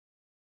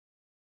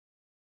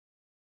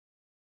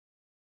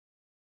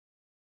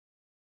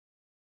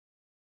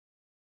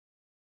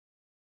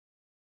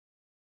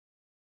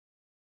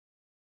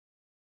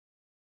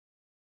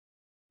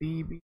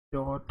 db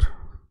dot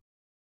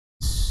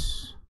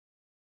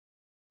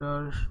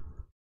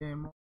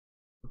demo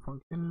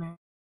function name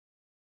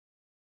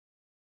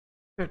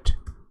it.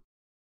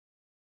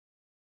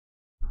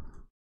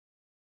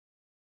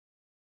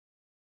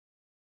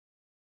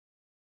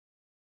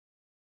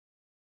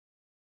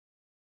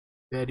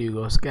 There you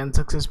go. Scan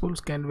successful.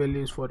 Scan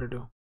value is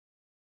 42.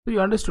 So you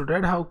understood,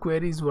 right, how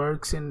queries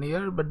works in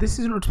here, but this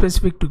is not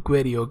specific to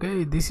query.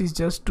 Okay, this is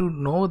just to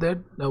know that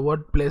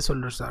what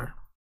placeholders are.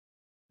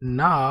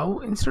 Now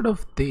instead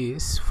of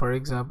this, for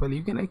example,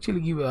 you can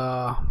actually give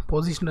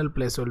positional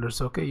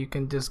placeholders. Okay, you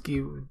can just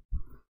give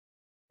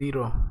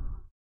 0.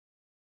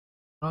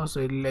 No, so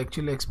it'll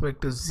actually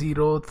expect a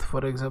 0th.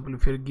 For example,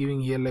 if you're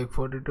giving here like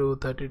 42,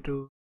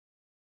 32,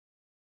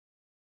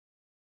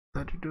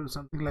 32,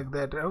 something like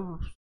that.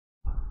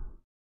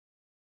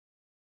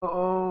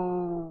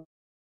 Oh,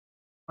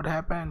 what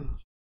happened?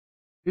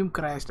 Vim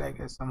crashed, I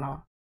guess,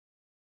 somehow.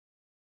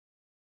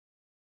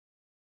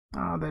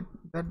 Oh,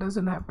 that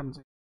doesn't happen.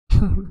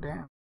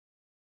 Damn.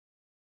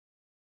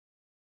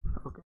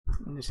 Okay,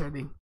 in the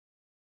setting.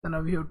 So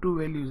now we have two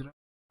values, right?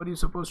 What are you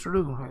supposed to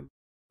do?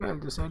 I'll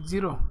just add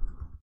 0.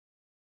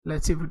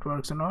 Let's see if it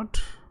works or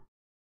not.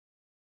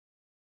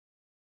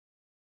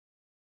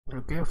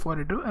 Okay,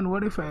 42. And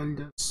what if I'll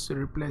just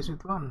replace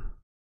with 1?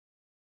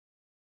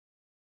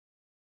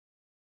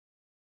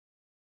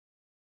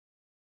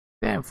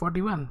 Damn,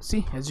 41.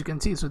 See, as you can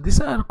see, so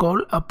these are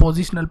called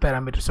positional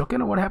parameters. Okay,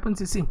 now what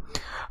happens is, see,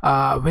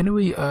 when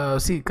we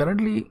see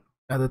currently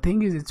the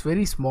thing is it's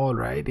very small,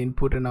 right,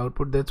 input and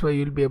output. That's why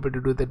you'll be able to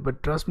do that.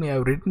 But trust me,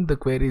 I've written the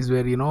queries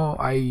where, you know,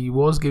 I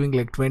was giving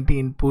like 20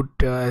 input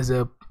as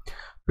a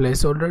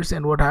placeholders,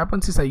 and what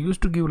happens is I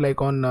used to give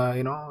like on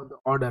you know, the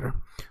order.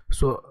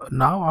 So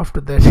now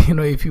after that, you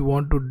know, if you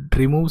want to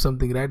remove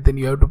something, right, then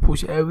you have to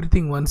push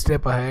everything one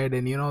step ahead,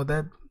 and you know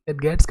that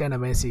it gets kind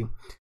of messy.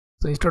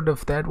 So instead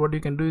of that, what you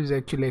can do is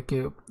actually like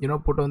you know,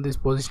 put on this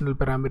positional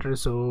parameter.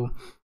 So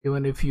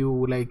even if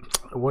you like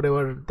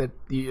whatever that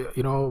you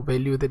know,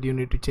 value that you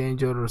need to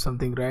change or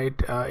something, right,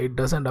 it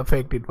doesn't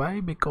affect it.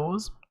 Why?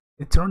 Because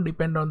it's not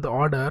depend on the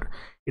order,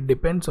 it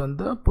depends on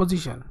the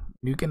position.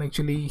 You can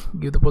actually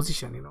give the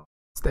position, you know,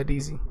 it's that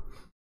easy.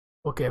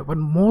 Okay, one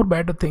more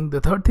better thing, the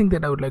third thing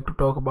that I would like to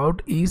talk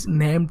about is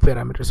named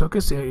parameters. Okay,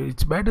 so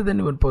it's better than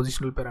even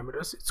positional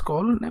parameters. It's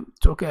called name.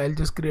 So okay, I'll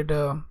just create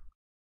a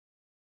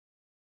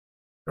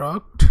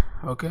struct.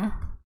 Okay,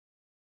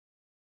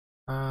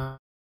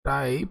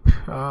 type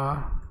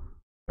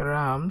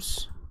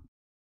params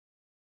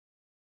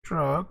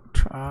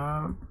struct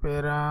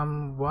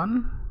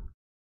param1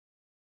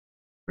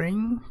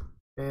 string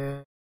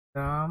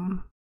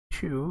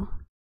param2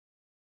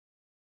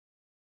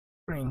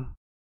 string.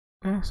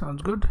 Okay,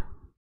 sounds good.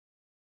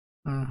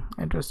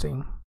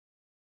 Interesting.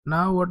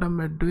 Now what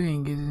I'm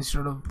doing is,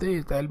 instead of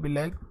this, I'll be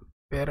like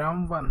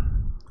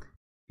param1.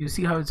 You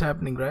see how it's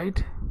happening,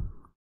 right?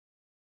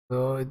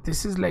 So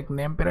this is like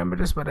name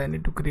parameters, but I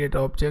need to create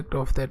object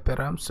of that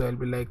params. So I'll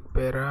be like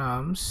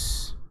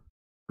params,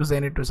 because I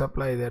need to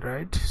supply that,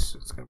 right? So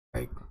it's gonna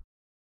be like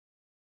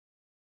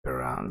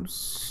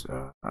params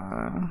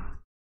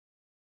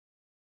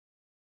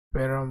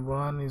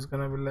param1 is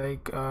gonna be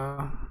like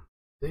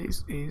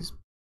this is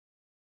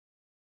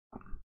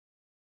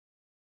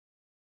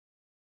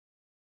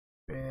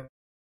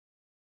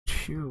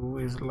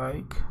param2 is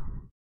like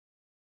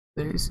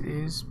this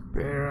is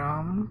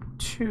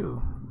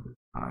param2.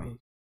 Nice.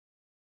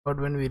 But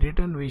when we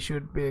return, we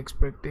should be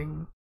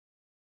expecting,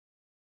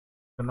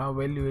 so now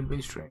value will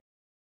be string.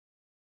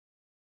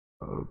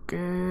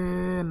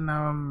 Okay,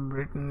 now I'm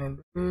written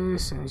in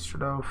this,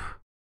 instead of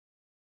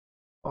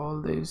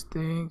all these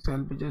things,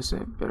 I'll be just say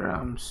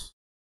params.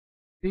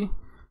 See,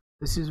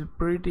 this is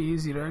pretty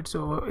easy, right?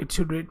 So it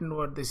should written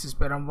what, this is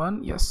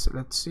param1. Yes,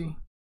 let's see.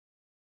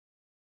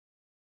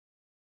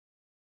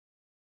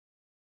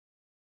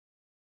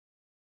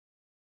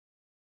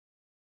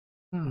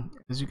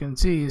 As you can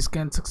see,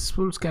 scan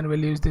successful, scan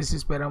values, this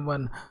is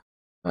param1.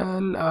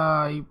 Well,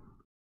 I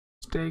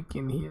mistake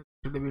in here,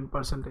 should have been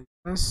percentage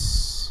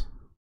less.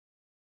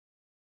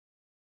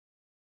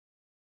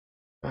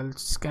 Well,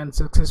 scan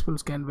successful,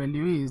 scan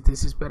value is,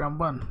 this is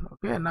param1.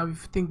 Okay, now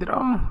if you think that,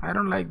 oh, I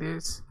don't like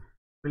this,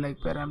 we like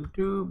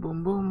param2,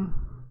 boom boom.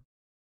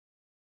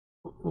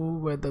 Oh,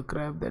 where the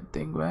crap that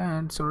thing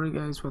went. Sorry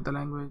guys for the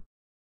language.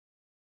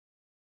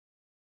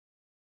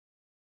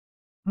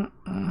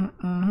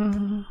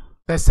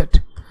 That's it.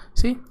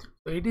 See,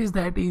 so it is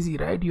that easy,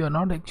 right? You are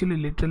not actually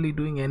literally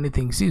doing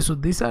anything. See, so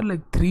these are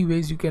like 3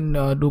 ways you can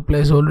do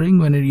placeholdering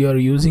when you are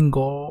using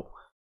Go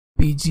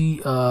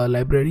PG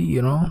library,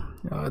 you know.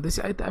 This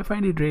I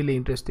find it really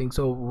interesting.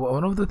 So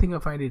one of the thing I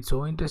find it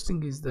so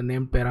interesting is the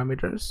named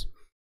parameters.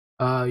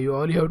 All you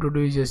have to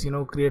do is just, you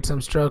know, create some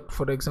struct.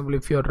 For example,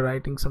 if you're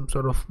writing some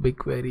sort of big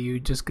query, you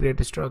just create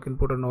a struct and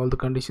put on all the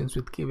conditions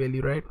with key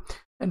value, right?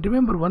 And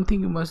remember one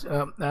thing, you must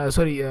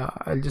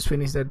I'll just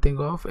finish that thing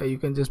off. You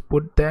can just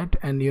put that,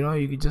 and you know,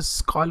 you can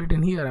just call it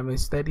in here. I mean,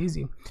 it's that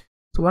easy.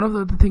 So one of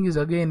the other thing is,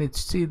 again,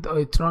 it's again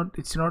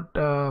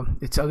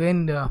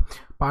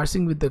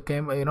parsing with the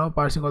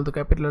parsing all the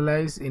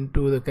capitalized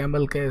into the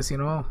camel case, you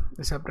know,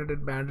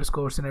 separated by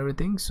underscores and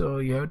everything. So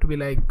you have to be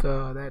like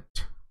that.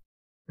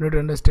 You need to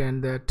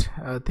understand that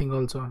thing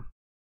also.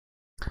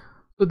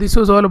 So this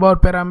was all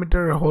about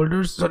parameter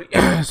holders, sorry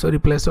sorry,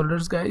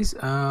 placeholders, guys.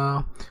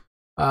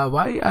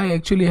 Why I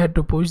actually had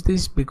to push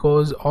this,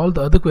 because all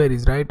the other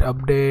queries, right,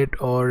 update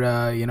or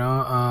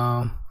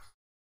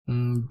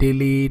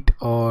delete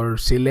or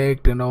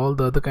select and all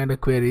the other kind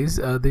of queries,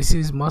 this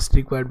is must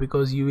required,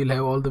 because you will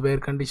have all the where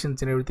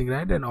conditions and everything,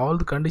 right? And all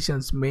the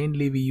conditions,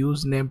 mainly we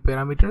use name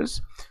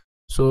parameters,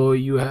 so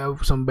you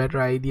have some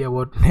better idea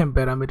what name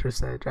parameters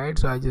said, right?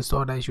 So I just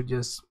thought I should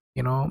just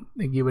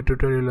give a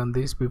tutorial on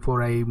this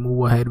before I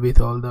move ahead with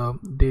all the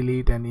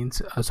delete and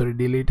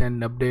delete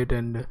and update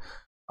and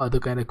other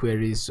kind of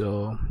queries.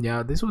 So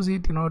yeah, this was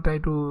it. Try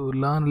to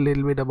learn a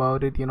little bit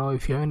about it.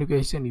 If you have any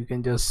question, you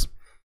can just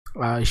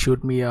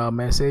shoot me a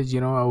message.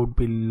 I would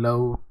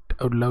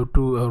love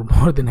to, or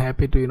more than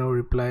happy to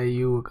reply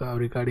you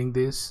regarding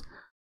this.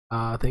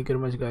 Thank you very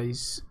much,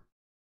 guys.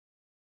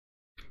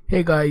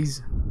 Hey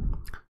guys,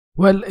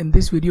 well, in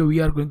this video we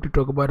are going to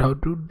talk about how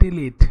to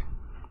delete.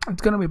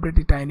 It's gonna be a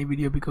pretty tiny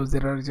video because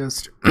there are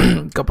just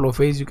a couple of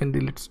ways you can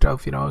delete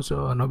stuff,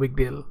 so no big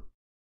deal.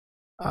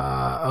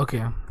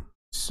 Okay,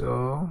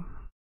 so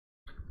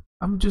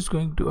I'm just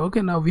going to,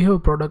 okay, now we have a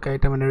product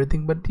item and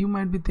everything, but you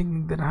might be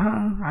thinking that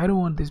I don't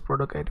want this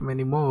product item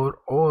anymore,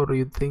 or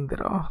you think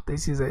that, oh,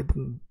 this is, I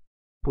think,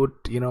 put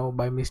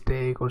by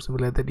mistake or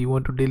something like that. You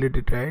want to delete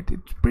it, right?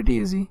 It's pretty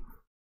easy.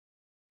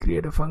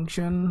 Create a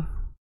function,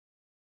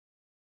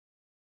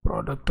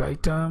 product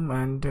item,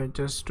 and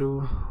just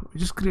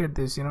create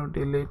this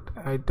delete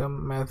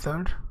item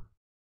method.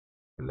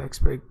 We'll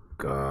expect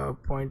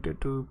pointer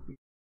to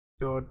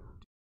dot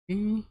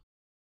e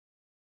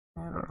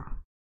error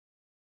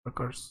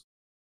occurs.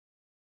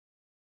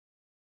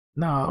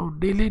 Now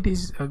delete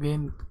is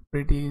again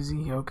pretty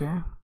easy.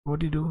 Okay,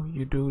 what you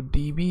do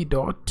db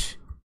dot,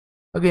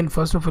 again,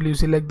 first of all you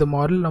select the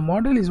model. Now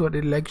model is what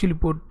it'll actually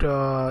put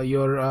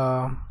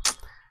your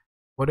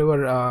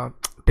whatever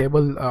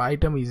table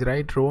item is,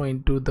 right, row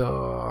into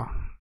the,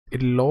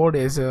 it'll load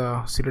as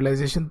a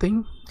serialization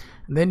thing,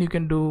 and then you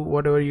can do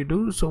whatever you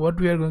do. So what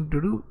we are going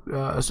to do,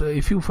 so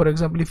if you, for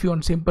example, if you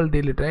want simple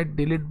delete, right,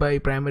 delete by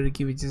primary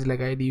key, which is like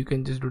id, you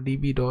can just do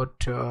db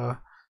dot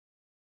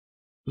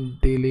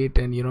delete,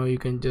 and you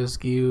can just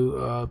give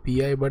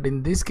pi. But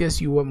in this case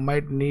you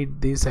might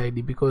need this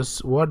id,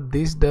 because what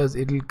this does,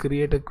 it will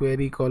create a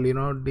query called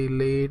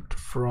delete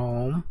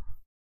from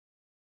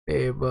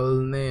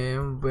table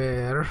name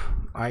where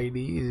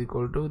id is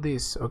equal to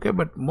this. Okay,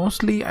 but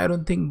mostly I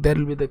don't think that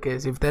will be the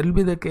case. If that will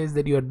be the case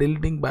that you are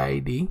deleting by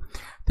id,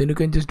 then you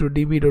can just do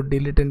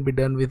db.delete and be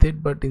done with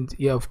it. But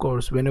yeah, of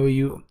course, whenever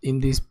you in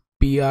this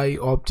pi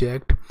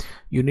object,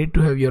 you need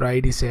to have your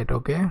id set.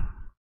 Okay,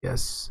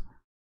 yes,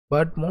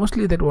 but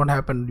mostly that won't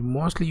happen.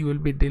 Mostly you will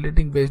be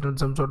deleting based on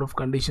some sort of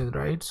conditions,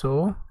 right?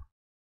 So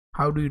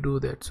how do you do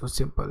that? So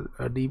simple,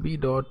 db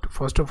dot,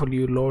 first of all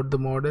you load the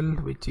model,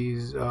 which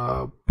is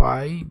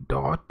pi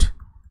dot,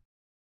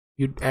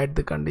 you add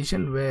the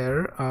condition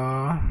where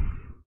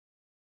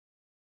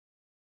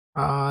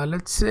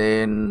let's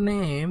say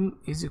name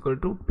is equal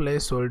to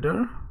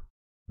placeholder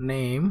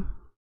name.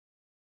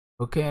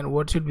 Okay, and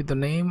what should be the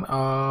name?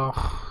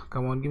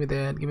 Come on, give me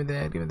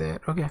that.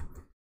 Okay,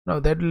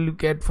 now that will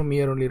get from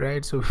here only,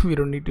 right? So we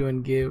don't need to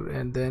even give,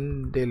 and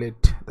then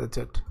delete. That's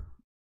it.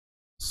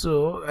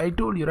 So I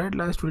told you, right,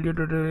 last video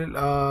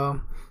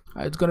tutorial,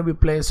 it's gonna be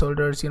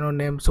placeholders,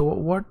 name. So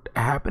what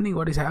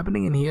is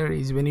happening in here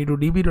is when you do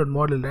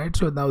db.model, right?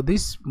 So now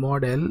this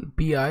model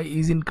pi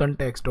is in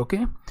context.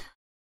 Okay,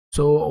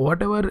 so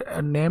whatever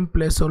name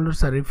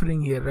placeholders are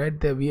referring here, right,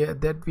 that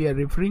we are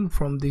referring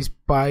from this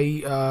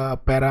pi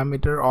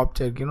parameter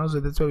object,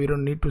 so that's why we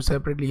don't need to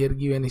separately here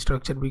give any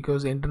structure,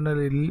 because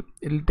internally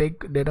it'll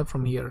take data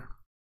from here,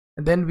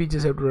 and then we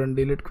just have to run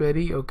delete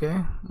query.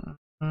 Okay,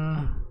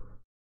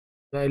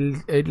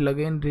 it'll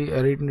again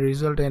return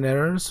result and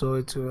error. So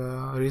it's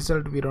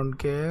result, we don't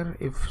care.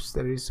 If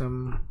there is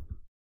some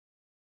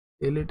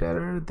delete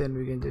error, then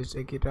we can just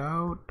check it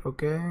out.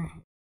 Okay,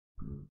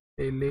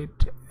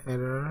 delete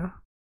error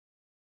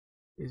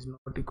is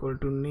not equal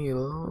to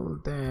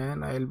nil,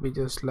 then I'll be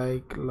just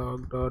like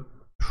log dot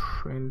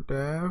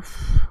printf.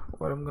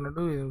 What I'm gonna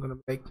do is I'm gonna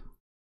be like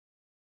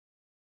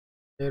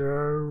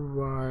error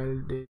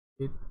while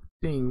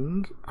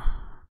deleting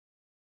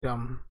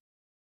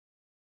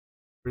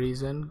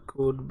reason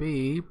could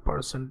be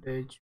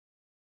percentage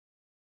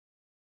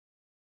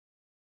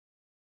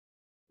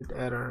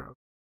error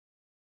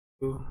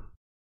to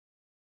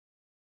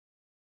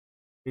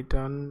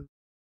return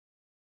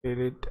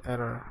delete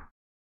error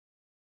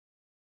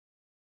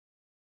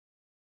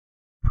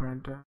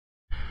printer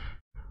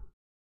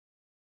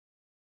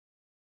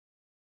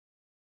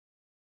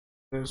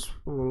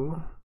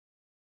successful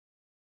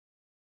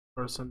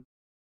percentage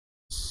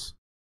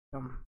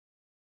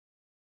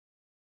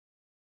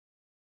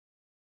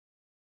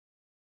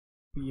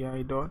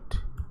pi dot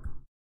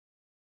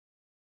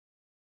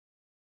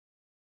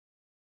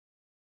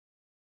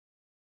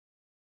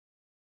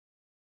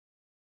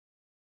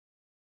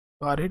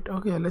got it.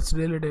 Okay, let's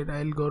delete it.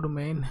 I'll go to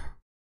main.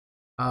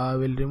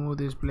 We'll remove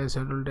this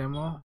placeholder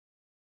demo.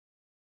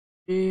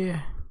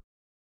 Yeah,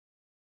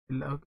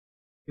 we'll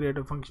create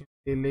a function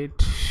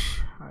delete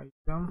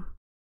item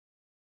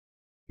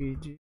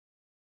pg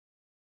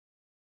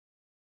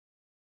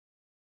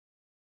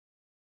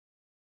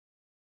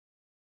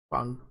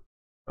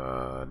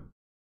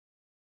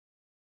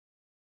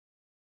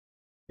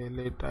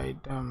delete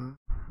item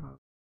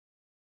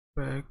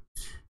back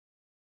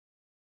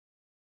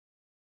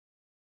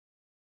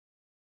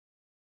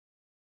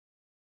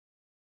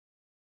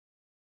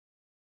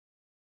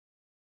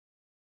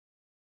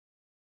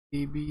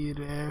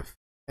dbref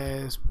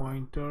as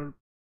pointer.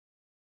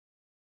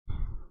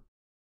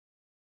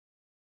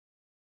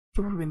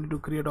 So we need to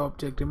create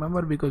object,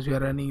 remember, because we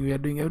are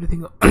doing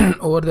everything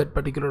over that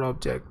particular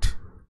object.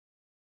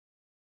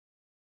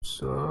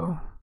 So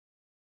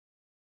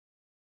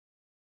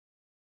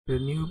the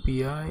new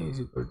pi is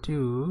equal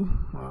to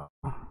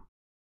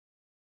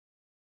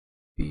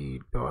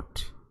p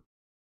dot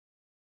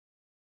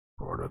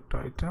product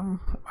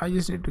item. I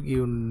just need to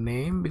give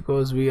name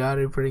because we are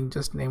referring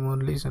just name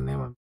only, so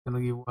name I'm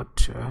gonna give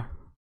what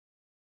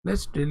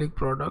let's delete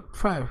product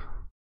 5.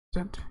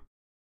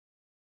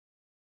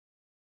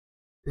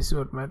 This is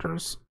what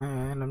matters,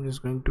 and I'm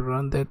just going to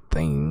run that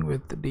thing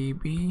with the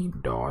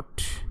db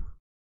dot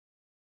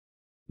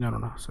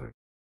no sorry,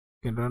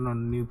 you can run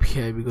on new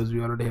pi because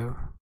we already have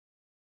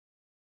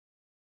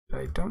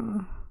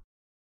item.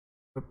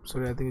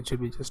 Sorry, I think it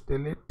should be just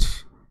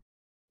delete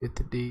with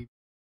the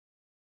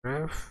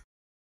dbref.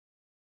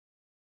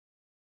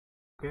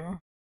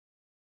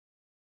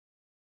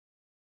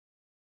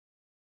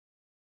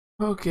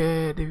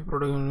 Okay, db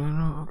product.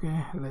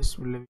 Okay, let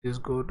me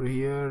just go to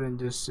here and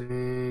just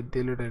say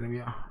delete item.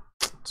 Yeah,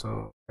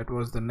 so that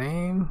was the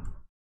name.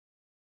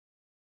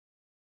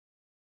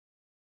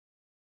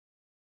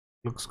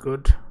 Looks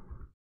good.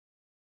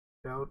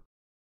 Out,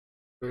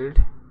 build,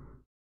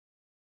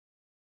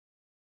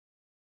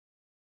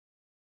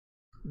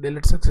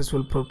 delete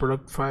successful for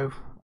product 5.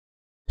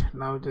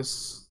 Now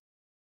just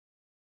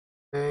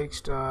take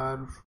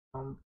star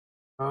from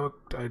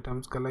product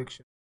items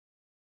collection.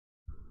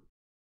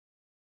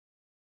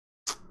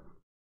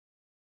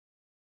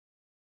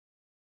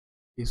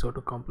 Is auto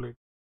complete.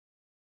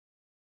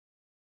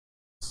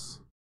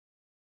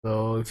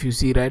 So if you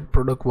see, right,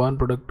 product 1,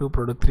 product 2,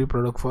 product 3,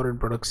 product 4 and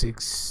product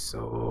 6.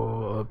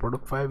 So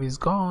product 5 is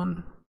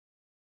gone.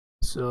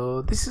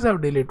 So this is how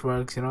delete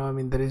works, you know. I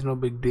mean, there is no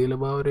big deal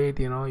about it,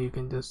 you know. You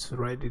can just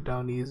write it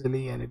down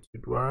easily and it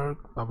should work.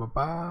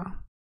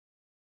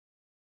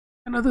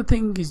 Another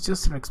thing is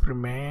just an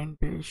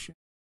experimentation.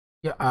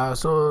 Yeah,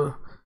 so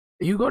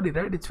you got it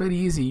right. It's very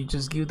easy. You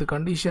just give the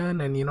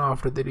condition, and you know,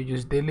 after that you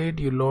just delete,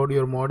 you load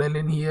your model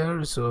in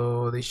here,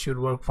 so this should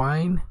work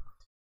fine.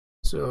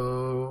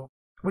 So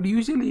but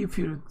usually if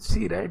you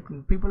see, right,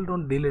 people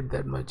don't delete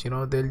that much, you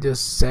know. They'll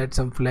just set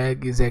some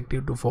flag is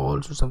active to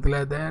false or something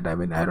like that. I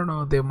mean, I don't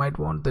know, they might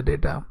want the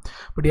data,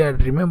 but yeah,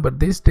 remember,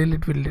 this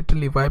delete will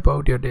literally wipe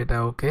out your data.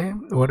 Okay,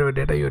 whatever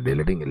data you're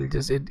deleting, it'll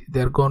just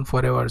they're gone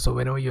forever. So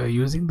whenever you are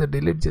using the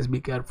delete, just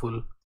be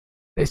careful.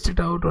 Test it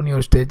out on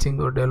your staging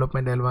or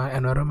development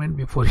environment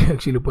before you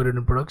actually put it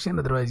in production.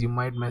 Otherwise you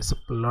might mess up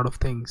a lot of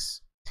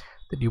things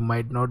that you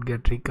might not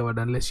get recovered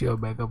unless you have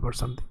backup or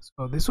something.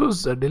 So this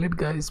was delete,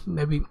 guys.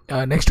 Maybe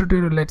next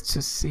tutorial let's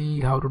just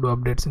see how to do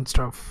updates and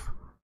stuff.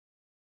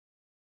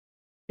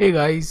 Hey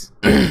guys,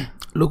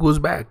 look who's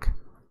back.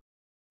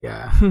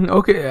 Yeah.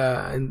 Okay,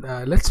 and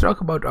let's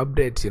talk about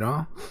updates, you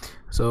know.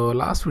 So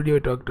last video I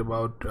talked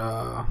about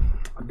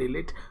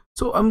delete.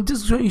 So I'm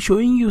just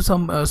showing you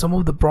some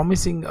of the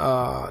promising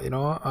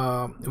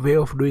way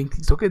of doing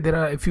things. Okay, there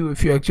are, if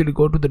you actually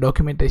go to the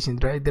documentation,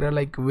 right, there are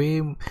like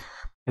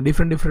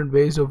different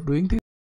ways of doing things.